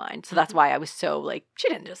jockeys in my mind. So that's why I was so like, she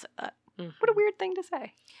didn't just say that. What a weird thing to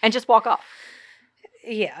say. And just walk off.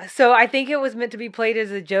 Yeah. So I think it was meant to be played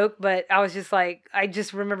as a joke, but I was just like, I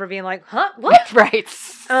just remember being like, huh? What? Right.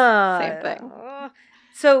 Same thing.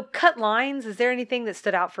 So cut lines. Is there anything that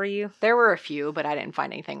stood out for you? There were a few, but I didn't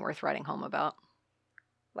find anything worth writing home about.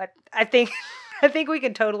 But I think we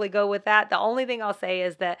can totally go with that. The only thing I'll say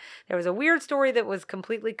is that there was a weird story that was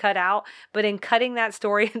completely cut out, but in cutting that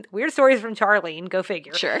story, weird stories from Charlene, go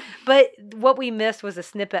figure. Sure. But what we missed was a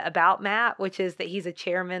snippet about Matt, which is that he's a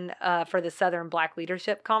chairman for the Southern Black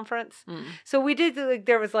Leadership Conference. So we did,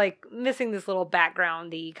 there was like missing this little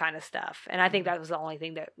background-y kind of stuff. And I think that was the only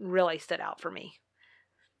thing that really stood out for me.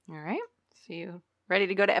 All right. So you ready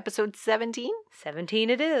to go to episode 17? 17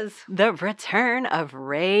 it is. The return of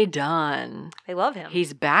Ray Dunn. I love him.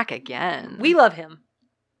 He's back again. We love him.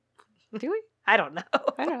 Do we? I don't know.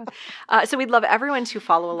 I don't know. So we'd love everyone to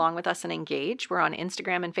follow along with us and engage. We're on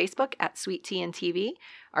Instagram and Facebook at Sweet Tea and TV.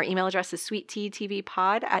 Our email address is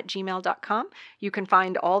sweetteatvpod@gmail.com. You can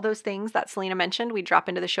find all those things that Selena mentioned. We drop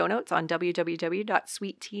into the show notes on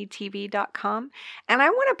www.sweetteatv.com. And I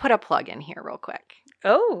want to put a plug in here real quick.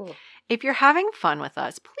 Oh. If you're having fun with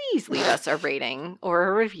us, please leave us a rating or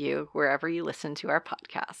a review wherever you listen to our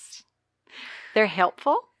podcast. They're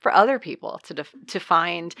helpful for other people to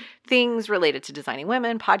find things related to designing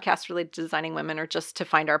women, podcasts related to designing women, or just to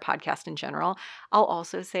find our podcast in general. I'll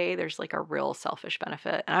also say there's like a real selfish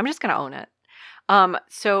benefit, and I'm just going to own it.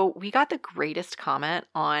 So we got the greatest comment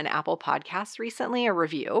on Apple Podcasts recently, a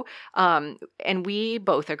review, and we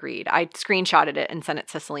both agreed. I screenshotted it and sent it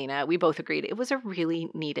to Selena. We both agreed it was a really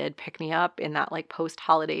needed pick-me-up in that like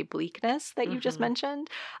post-holiday bleakness that you just mentioned.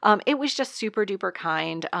 It was just super duper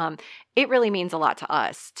kind. It really means a lot to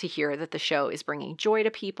us to hear that the show is bringing joy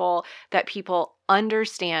to people, that people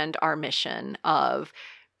understand our mission of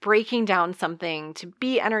breaking down something to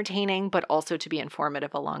be entertaining, but also to be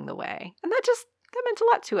informative along the way. And that meant a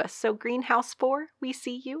lot to us. So Greenhouse 4, we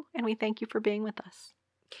see you and we thank you for being with us.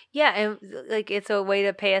 Yeah, and like it's a way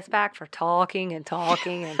to pay us back for talking and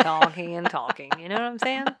talking and talking and talking. You know what I'm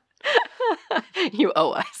saying? You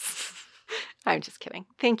owe us. I'm just kidding.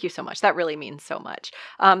 Thank you so much. That really means so much.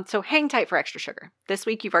 So hang tight for Extra Sugar. This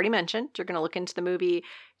week, you've already mentioned you're going to look into the movie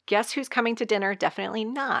Guess Who's Coming to Dinner? Definitely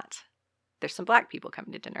Not. There's some Black people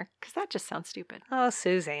coming to dinner, because that just sounds stupid. Oh,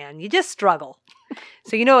 Suzanne, you just struggle.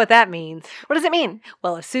 So you know what that means. What does it mean?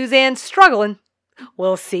 Well, if Suzanne's struggling,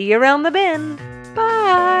 we'll see you around the bend.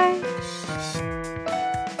 Bye.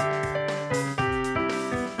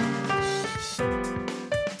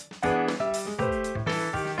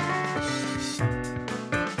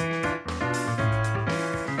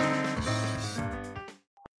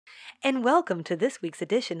 And welcome to this week's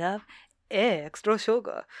edition of Extra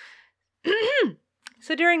Sugar.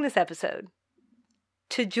 So during this episode,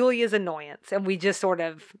 to Julia's annoyance, and we just sort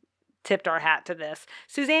of tipped our hat to this,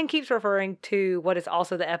 Suzanne keeps referring to what is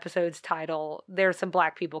also the episode's title, There's Some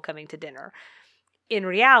Black People Coming to Dinner. In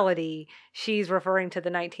reality, she's referring to the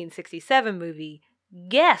 1967 movie,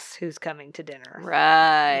 Guess Who's Coming to Dinner?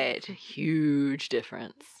 Right. Huge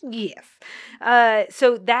difference. Yes.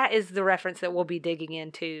 So that is the reference that we'll be digging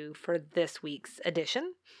into for this week's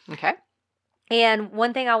edition. Okay. And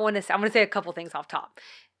one thing I want to say a couple things off top.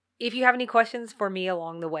 if you have any questions for me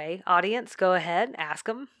along the way, audience, go ahead, ask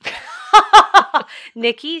them.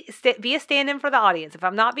 Nikki, be a stand-in for the audience. If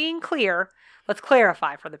I'm not being clear, let's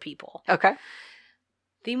clarify for the people. Okay.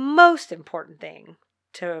 The most important thing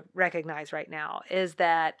to recognize right now is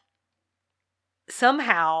that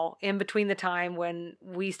somehow in between the time when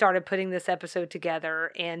we started putting this episode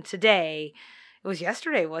together and today, it was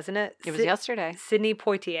yesterday, wasn't it? It was yesterday. Sidney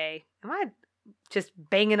Poitier. Am I just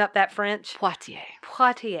banging up that French?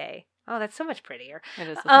 Poitier. Oh, that's so much prettier. It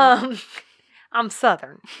is. I'm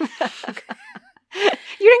Southern.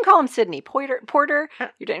 You didn't call him Sidney Porter.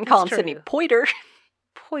 You didn't call him Sidney Poitier.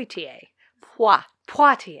 Poitier.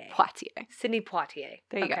 Poitier. Sidney Poitier.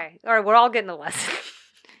 There you go. All right, we're all getting a lesson.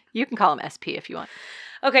 You can call him SP if you want.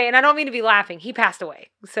 Okay, and I don't mean to be laughing. He passed away.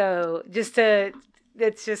 So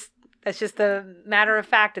that's just the matter of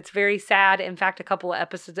fact. It's very sad. In fact, a couple of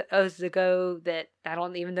episodes ago that I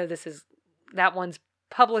don't even know that one's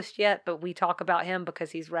published yet, but we talk about him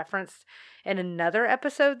because he's referenced in another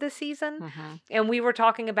episode this season. Mm-hmm. And we were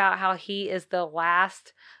talking about how he is the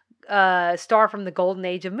last star from the golden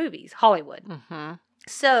age of movies, Hollywood. Mm-hmm.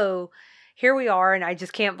 So here we are, and I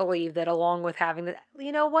just can't believe that along with having the,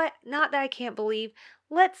 you know what? Not that I can't believe.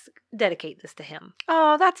 Let's dedicate this to him.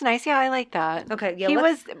 Oh, that's nice. Yeah, I like that. Okay. Yeah, he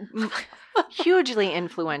was hugely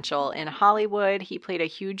influential in Hollywood. He played a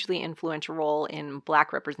hugely influential role in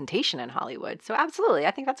Black representation in Hollywood. So absolutely.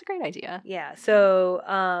 I think that's a great idea. Yeah.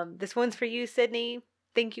 So this one's for you, Sidney.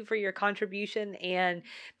 Thank you for your contribution. And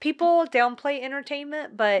people downplay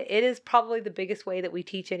entertainment, but it is probably the biggest way that we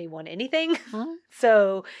teach anyone anything. Mm-hmm.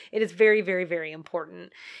 So it is very, very, very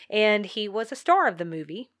important. And he was a star of the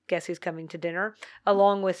movie, Guess Who's Coming to Dinner,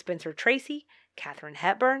 along with Spencer Tracy, Katharine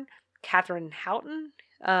Hepburn, Catherine Houghton.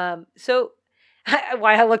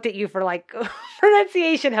 Why I looked at you for like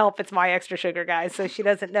pronunciation help. It's my extra sugar, guys. So she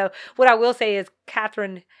doesn't know. What I will say is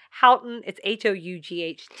Catherine Houghton. It's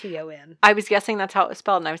Houghton. I was guessing that's how it was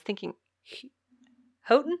spelled, and I was thinking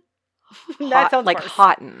Houghton. That sounds like worse.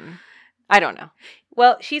 Houghton. I don't know.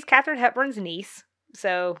 Well, she's Katharine Hepburn's niece,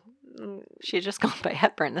 so she had just gone by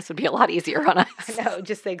Hepburn. This would be a lot easier on us. I know,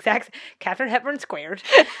 just the exact Katharine Hepburn squared.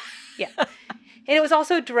 Yeah, and it was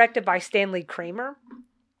also directed by Stanley Kramer.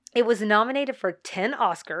 It was nominated for 10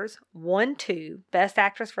 Oscars, won 2, Best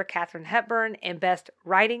Actress for Katharine Hepburn, and Best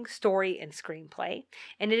Writing, Story, and Screenplay.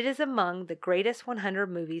 And it is among the greatest 100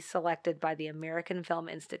 movies selected by the American Film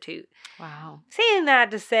Institute. Wow. Saying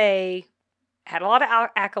that to say, had a lot of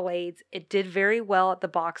accolades. It did very well at the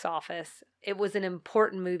box office. It was an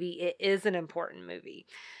important movie. It is an important movie.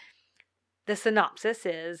 The synopsis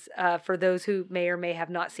is, for those who may or may have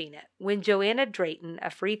not seen it, when Joanna Drayton, a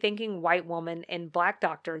free-thinking white woman, and Black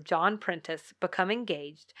doctor John Prentice become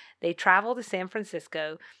engaged, they travel to San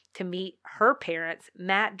Francisco to meet her parents,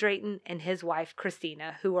 Matt Drayton, and his wife,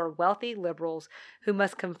 Christina, who are wealthy liberals who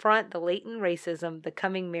must confront the latent racism the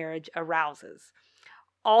coming marriage arouses.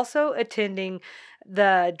 Also attending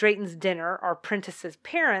the Drayton's dinner are Prentice's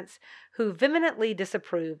parents, who vehemently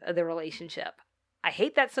disapprove of the relationship. I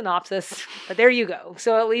hate that synopsis, but there you go.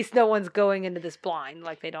 So at least no one's going into this blind,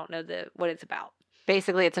 like they don't know what it's about.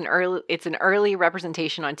 Basically, it's an early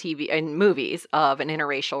representation on TV and movies of an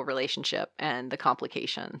interracial relationship and the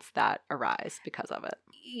complications that arise because of it.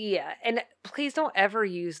 Yeah, and please don't ever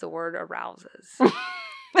use the word arouses.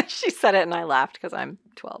 She said it and I laughed because I'm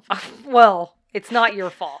 12. Well, it's not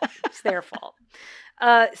your fault. It's their fault.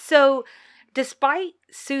 So despite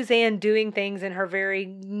Suzanne doing things in her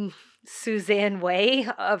very Suzanne way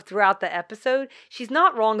throughout the episode, she's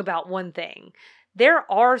not wrong about one thing.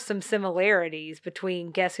 There are some similarities between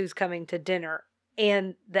Guess Who's Coming to Dinner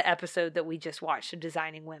and the episode that we just watched of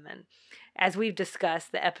Designing Women. As we've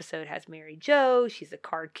discussed, the episode has Mary Jo. She's a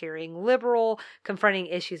card-carrying liberal confronting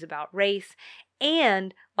issues about race.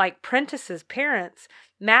 And like Prentice's parents,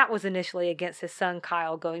 Matt was initially against his son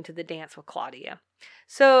Kyle going to the dance with Claudia.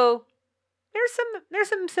 So there's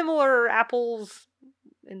some similar apples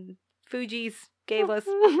and Fuji's gave us.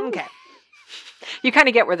 Okay. You kind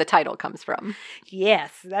of get where the title comes from.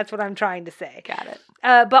 Yes, that's what I'm trying to say. Got it.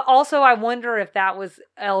 But also I wonder if that was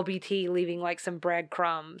LBT leaving like some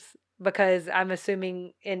breadcrumbs, because I'm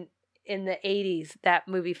assuming in the 80s that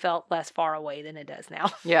movie felt less far away than it does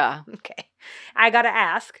now. Yeah. Okay. I got to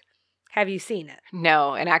ask, have you seen it?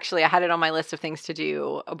 No, and actually I had it on my list of things to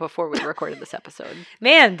do before we recorded this episode.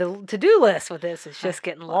 Man, the to-do list with this is just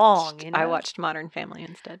getting long. You know? I watched Modern Family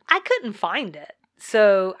instead. I couldn't find it.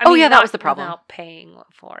 So, I mean, yeah, that was the problem. Without paying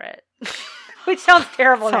for it. Which sounds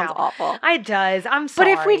terrible now. Sounds awful. It does. I'm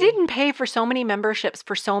sorry. But if we didn't pay for so many memberships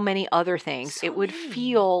for so many other things, it would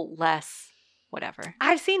feel less whatever.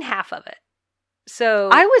 I've seen half of it. So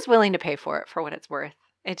I was willing to pay for it for what it's worth.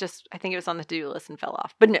 I think it was on the to-do list and fell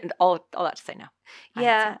off. But no, all that to say no.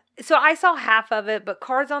 Yeah. So I saw half of it, but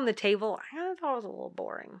Cards on the Table, I thought it was a little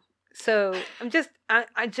boring. So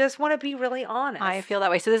I just want to be really honest. I feel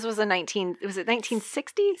that way. So this was was it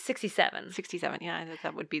 1960? 67. 67. Yeah,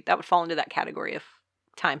 that would fall into that category of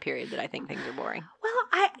time period that I think things are boring. Well,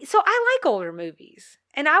 I like older movies,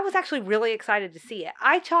 and I was actually really excited to see it.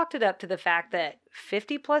 I chalked it up to the fact that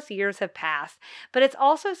 50 plus years have passed, but it's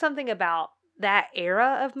also something about that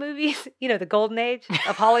era of movies, the golden age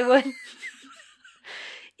of Hollywood.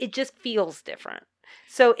 It just feels different.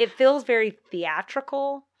 So it feels very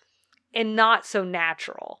theatrical and not so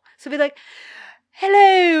natural. So be like,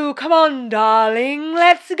 hello, come on, darling,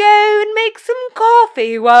 let's go and make some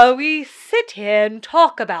coffee while we sit here and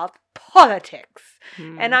talk about politics.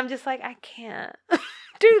 And I'm just like, I can't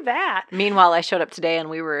do that. Meanwhile, I showed up today and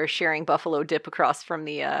we were sharing buffalo dip across from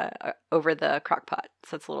the over the crock pot,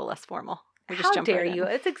 so it's a little less formal. How dare you?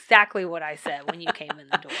 It's exactly what I said when you came in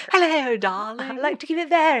the door. Hello, darling. I like to keep it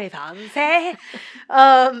very fancy.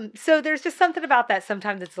 So there's just something about that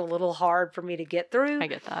sometimes it's a little hard for me to get through. I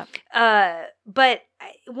get that. But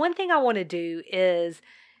one thing I want to do is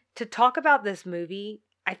to talk about this movie.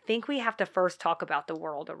 I think we have to first talk about the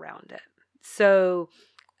world around it. So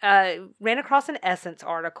ran across an Essence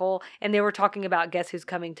article, and they were talking about Guess Who's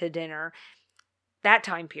Coming to Dinner. That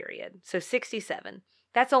time period, so 67.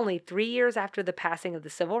 That's only 3 years after the passing of the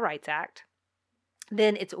Civil Rights Act.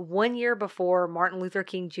 Then it's 1 year before Martin Luther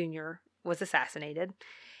King Jr. was assassinated.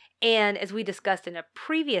 And as we discussed in a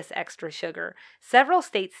previous Extra Sugar, several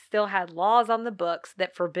states still had laws on the books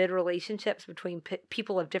that forbid relationships between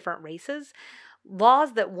people of different races.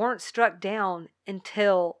 Laws that weren't struck down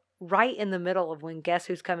until right in the middle of when Guess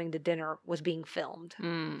Who's Coming to Dinner was being filmed.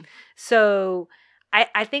 So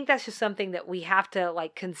I think that's just something that we have to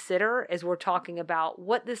consider as we're talking about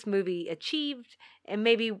what this movie achieved and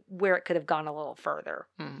maybe where it could have gone a little further.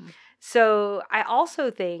 So I also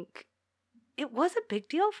think it was a big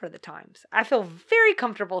deal for the times. I feel very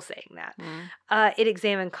comfortable saying that. It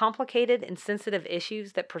examined complicated and sensitive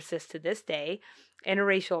issues that persist to this day,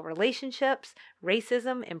 interracial relationships,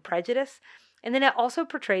 racism, and prejudice. And then it also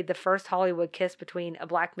portrayed the first Hollywood kiss between a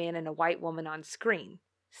black man and a white woman on screen.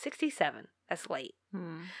 67. That's late.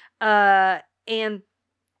 And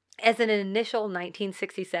as an initial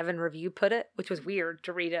 1967 review put it, which was weird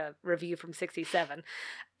to read a review from 67,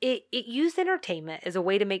 it used entertainment as a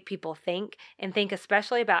way to make people think, and think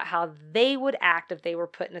especially about how they would act if they were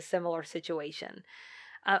put in a similar situation.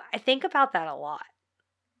 I think about that a lot.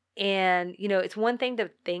 And, it's one thing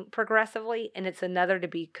to think progressively, and it's another to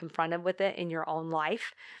be confronted with it in your own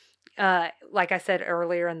life. Like I said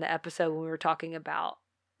earlier in the episode when we were talking about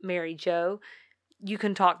Mary Jo, you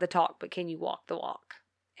can talk the talk, but can you walk the walk?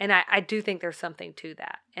 And I do think there's something to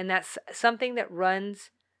that. And that's something that runs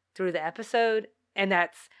through the episode. And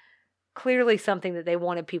that's clearly something that they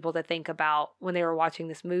wanted people to think about when they were watching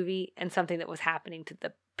this movie, and something that was happening to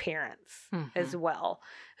the parents as well,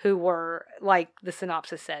 who were, like the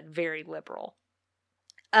synopsis said, very liberal.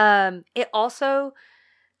 It also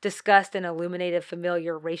discussed and illuminated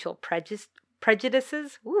familiar racial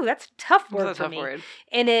prejudices. Ooh, that's a tough word for me. Word.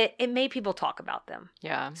 And it made people talk about them.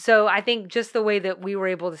 Yeah. So I think just the way that we were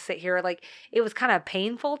able to sit here, it was kind of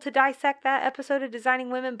painful to dissect that episode of Designing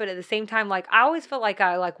Women, but at the same time, I always feel like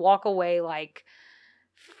I walk away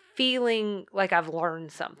feeling like I've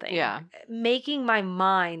learned something. Yeah. Making my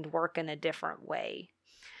mind work in a different way.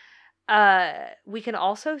 We can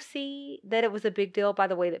also see that it was a big deal by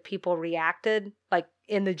the way that people reacted,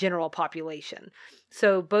 in the general population.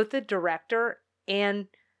 So both the director and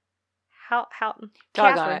Houghton.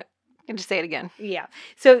 Doggone it. You can just say it again. Yeah.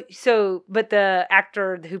 But the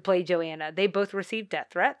actor who played Joanna, they both received death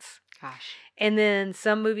threats. Gosh. And then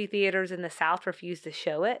some movie theaters in the South refused to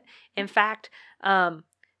show it. In fact,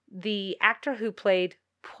 the actor who played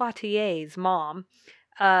Poitier's mom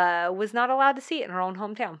was not allowed to see it in her own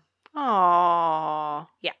hometown. Aww.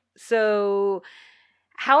 Yeah. So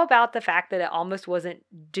how about the fact that it almost wasn't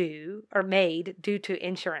made due to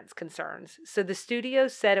insurance concerns? So the studio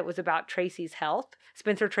said it was about Tracy's health.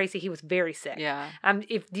 Spencer Tracy, he was very sick. Yeah.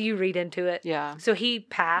 Do you read into it? Yeah. So he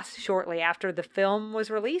passed shortly after the film was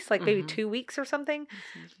released, maybe 2 weeks or something.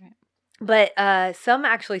 Right. But some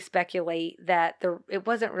actually speculate that it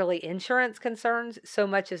wasn't really insurance concerns so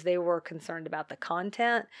much as they were concerned about the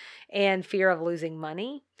content and fear of losing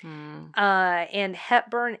money. And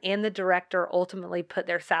Hepburn and the director ultimately put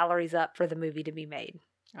their salaries up for the movie to be made.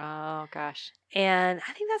 Oh, gosh. And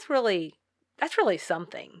I think that's really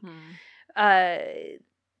something. The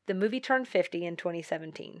movie turned 50 in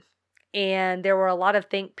 2017. And there were a lot of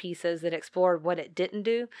think pieces that explored what it didn't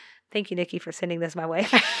do. Thank you, Nikki, for sending this my way.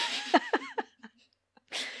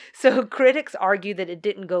 So critics argue that it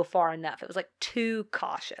didn't go far enough. It was like too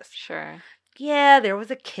cautious. Sure. Yeah, there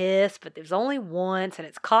was a kiss, but there's only once, and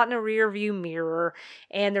it's caught in a rear view mirror.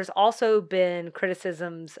 And there's also been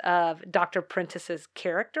criticisms of Dr. Prentice's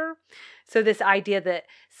character. So this idea that,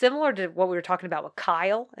 similar to what we were talking about with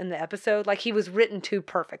Kyle in the episode, like he was written too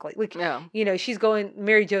perfectly. Like, you know,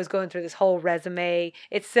 Mary Jo's going through this whole resume.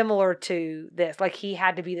 It's similar to this. Like he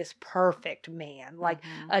had to be this perfect man, like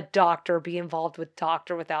a doctor, be involved with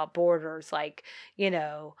Doctor Without Borders, like, you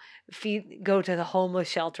know, go to the homeless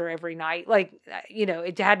shelter every night. Like, you know,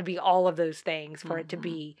 it had to be all of those things for it to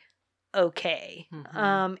be okay.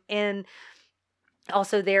 And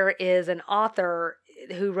also there is an author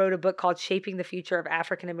who wrote a book called Shaping the Future of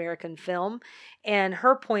African American Film. And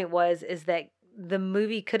her point is that the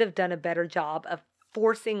movie could have done a better job of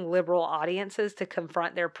forcing liberal audiences to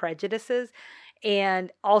confront their prejudices,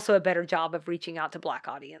 and also a better job of reaching out to Black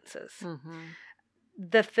audiences.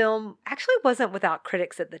 The film actually wasn't without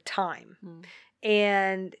critics at the time.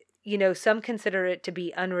 And, you know, some consider it to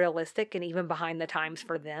be unrealistic and even behind the times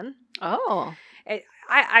for then. Oh.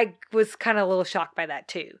 I was kind of a little shocked by that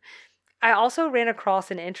too. I also ran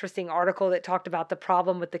across an interesting article that talked about the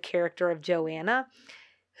problem with the character of Joanna,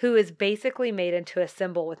 who is basically made into a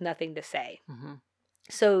symbol with nothing to say.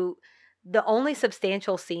 So the only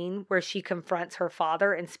substantial scene where she confronts her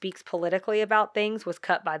father and speaks politically about things was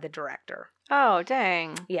cut by the director. Oh,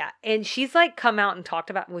 dang. Yeah. And she's like come out and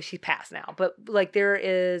talked about, well, she's passed now, but like there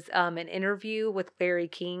is an interview with Larry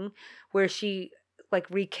King where she like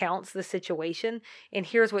recounts the situation. And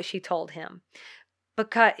here's what she told him.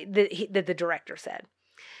 Because the director said,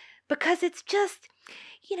 because it's just,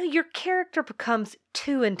 you know, your character becomes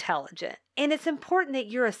too intelligent, and it's important that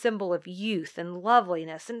you're a symbol of youth and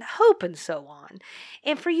loveliness and hope and so on.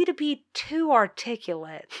 And for you to be too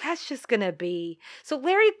articulate, that's just going to be... So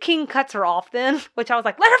Larry King cuts her off then, which I was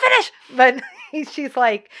like, let her finish. But she's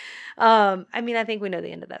like, I mean, I think we know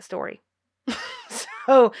the end of that story.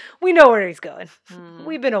 So we know where he's going.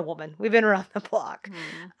 We've been a woman. We've been around the block.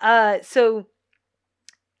 So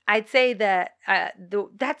I'd say that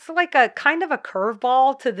that's like a kind of a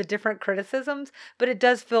curveball to the different criticisms, but it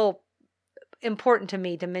does feel important to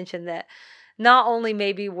me to mention that not only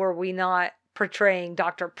maybe were we not portraying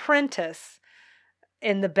Dr. Prentice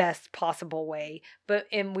in the best possible way,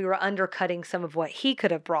 and we were undercutting some of what he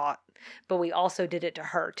could have brought, but we also did it to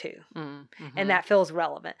her too. And that feels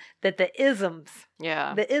relevant. That the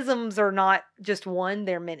isms are not just one,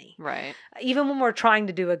 they're many. Right. Even when we're trying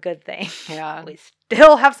to do a good thing, we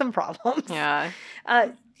still have some problems. Yeah.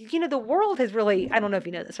 You know, the world has really, I don't know if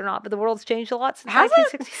you know this or not, but the world's changed a lot since Has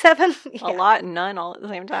 1967. A lot and none all at the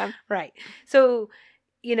same time. Right. So,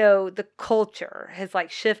 you know, the culture has like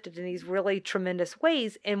shifted in these really tremendous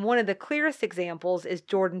ways. And one of the clearest examples is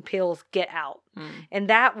Jordan Peele's Get Out. And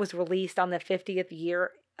that was released on the 50th year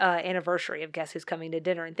anniversary of Guess Who's Coming to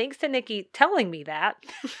Dinner. And thanks to Nikki telling me that,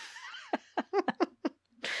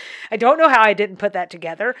 I don't know how I didn't put that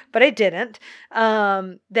together, but I didn't,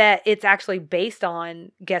 that it's actually based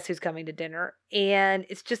on Guess Who's Coming to Dinner. And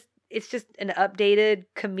it's just an updated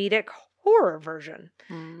comedic horror version.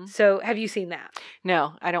 So have you seen that?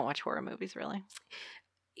 No, I don't watch horror movies really.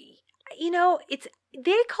 You know,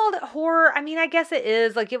 they called it horror. I mean, I guess it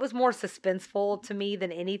is. Like, it was more suspenseful to me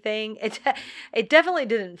than anything. It definitely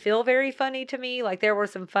didn't feel very funny to me. Like, there were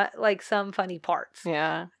some some funny parts.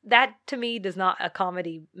 Yeah. That to me does not a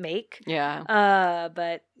comedy make. Yeah.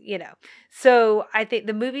 But you know, so I think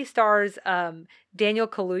the movie stars Daniel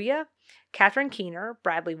Kaluuya, Catherine Keener,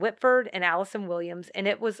 Bradley Whitford, and Allison Williams, and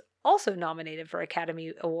it was also nominated for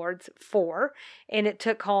Academy Awards and it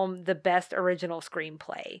took home the Best Original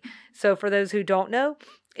Screenplay. So for those who don't know,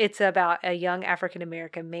 it's about a young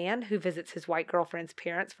African-American man who visits his white girlfriend's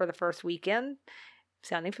parents for the first weekend.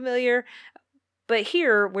 Sounding familiar? But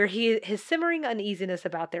here, where his simmering uneasiness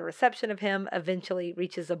about their reception of him eventually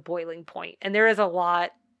reaches a boiling point. And there is a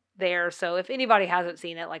lot there, so if anybody hasn't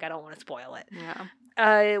seen it, like, I don't want to spoil it. Yeah.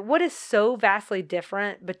 What is so vastly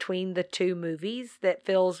different between the two movies that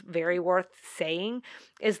feels very worth saying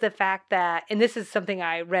is the fact that, and this is something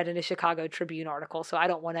I read in a Chicago Tribune article, so I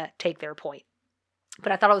don't want to take their point,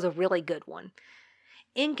 but I thought it was a really good one.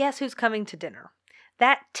 In Guess Who's Coming to Dinner,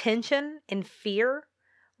 that tension and fear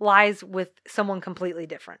lies with someone completely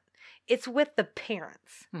different. It's with the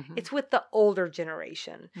parents. It's with the older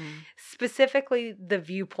generation, specifically the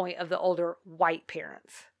viewpoint of the older white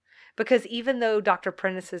parents. Because even though Dr.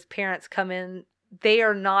 Prentice's parents come in, they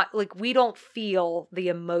are not, like, we don't feel the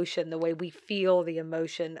emotion the way we feel the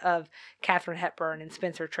emotion of Katharine Hepburn and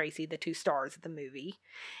Spencer Tracy, the two stars of the movie.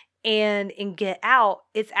 And in Get Out,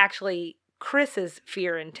 it's actually Chris's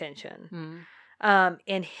fear and tension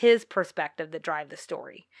and his perspective that drive the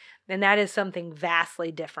story. And that is something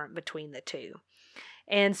vastly different between the two.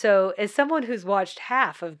 And so as someone who's watched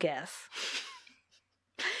half of Guess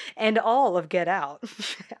and all of Get Out,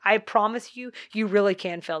 I promise you, you really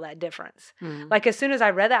can feel that difference. Like as soon as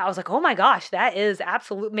I read that, I was like, oh my gosh, that is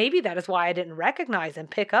absolute. Maybe that is why I didn't recognize and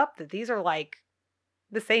pick up that these are like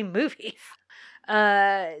the same movies.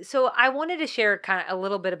 So I wanted to share kind of a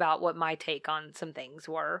little bit about what my take on some things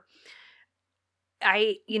were.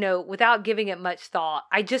 Without giving it much thought,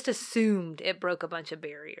 I just assumed it broke a bunch of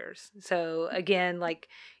barriers. So again, like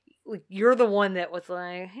you're the one that was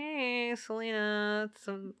like, hey, Selena,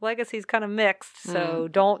 some legacy's kind of mixed. So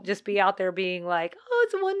don't just be out there being like, oh,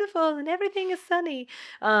 it's wonderful and everything is sunny.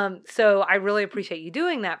 So I really appreciate you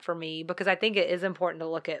doing that for me because I think it is important to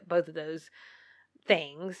look at both of those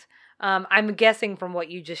things. I'm guessing from what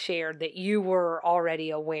you just shared that you were already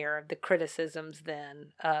aware of the criticisms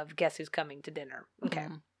then of Guess Who's Coming to Dinner. Okay.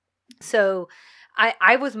 So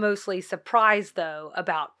I was mostly surprised though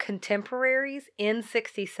about contemporaries in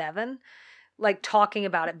 67 like talking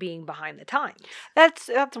about it being behind the times. That's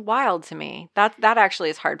wild to me. That actually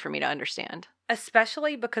is hard for me to understand.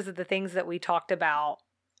 Especially because of the things that we talked about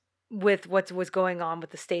with what was going on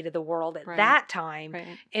with the state of the world at that time.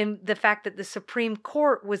 Right. And the fact that the Supreme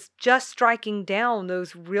Court was just striking down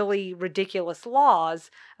those really ridiculous laws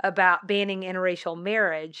about banning interracial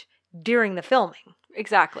marriage during the filming.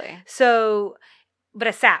 Exactly. So, but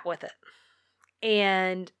I sat with it.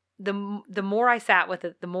 And the more I sat with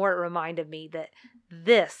it, the more it reminded me that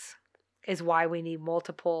this is why we need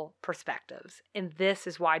multiple perspectives. And this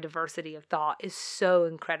is why diversity of thought is so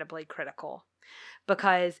incredibly critical.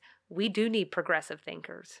 Because we do need progressive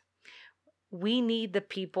thinkers. We need the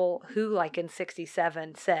people who, like in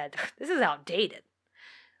 67, said, this is outdated.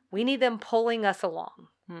 We need them pulling us along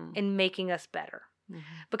and making us better.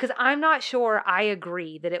 Because I'm not sure I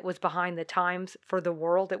agree that it was behind the times for the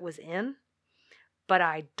world it was in, but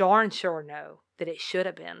I darn sure know that it should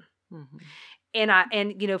have been.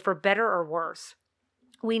 And for better or worse,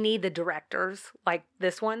 we need the directors like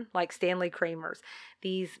this one, like Stanley Kramer's.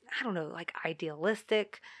 These, I don't know, like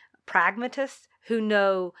idealistic pragmatists who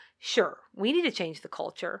know, sure, we need to change the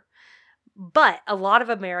culture, but a lot of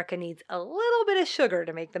America needs a little bit of sugar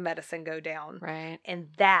to make the medicine go down. Right. And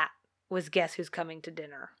that was Guess Who's Coming to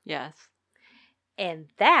Dinner. Yes. And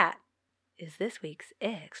that is this week's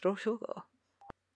Extra Sugar.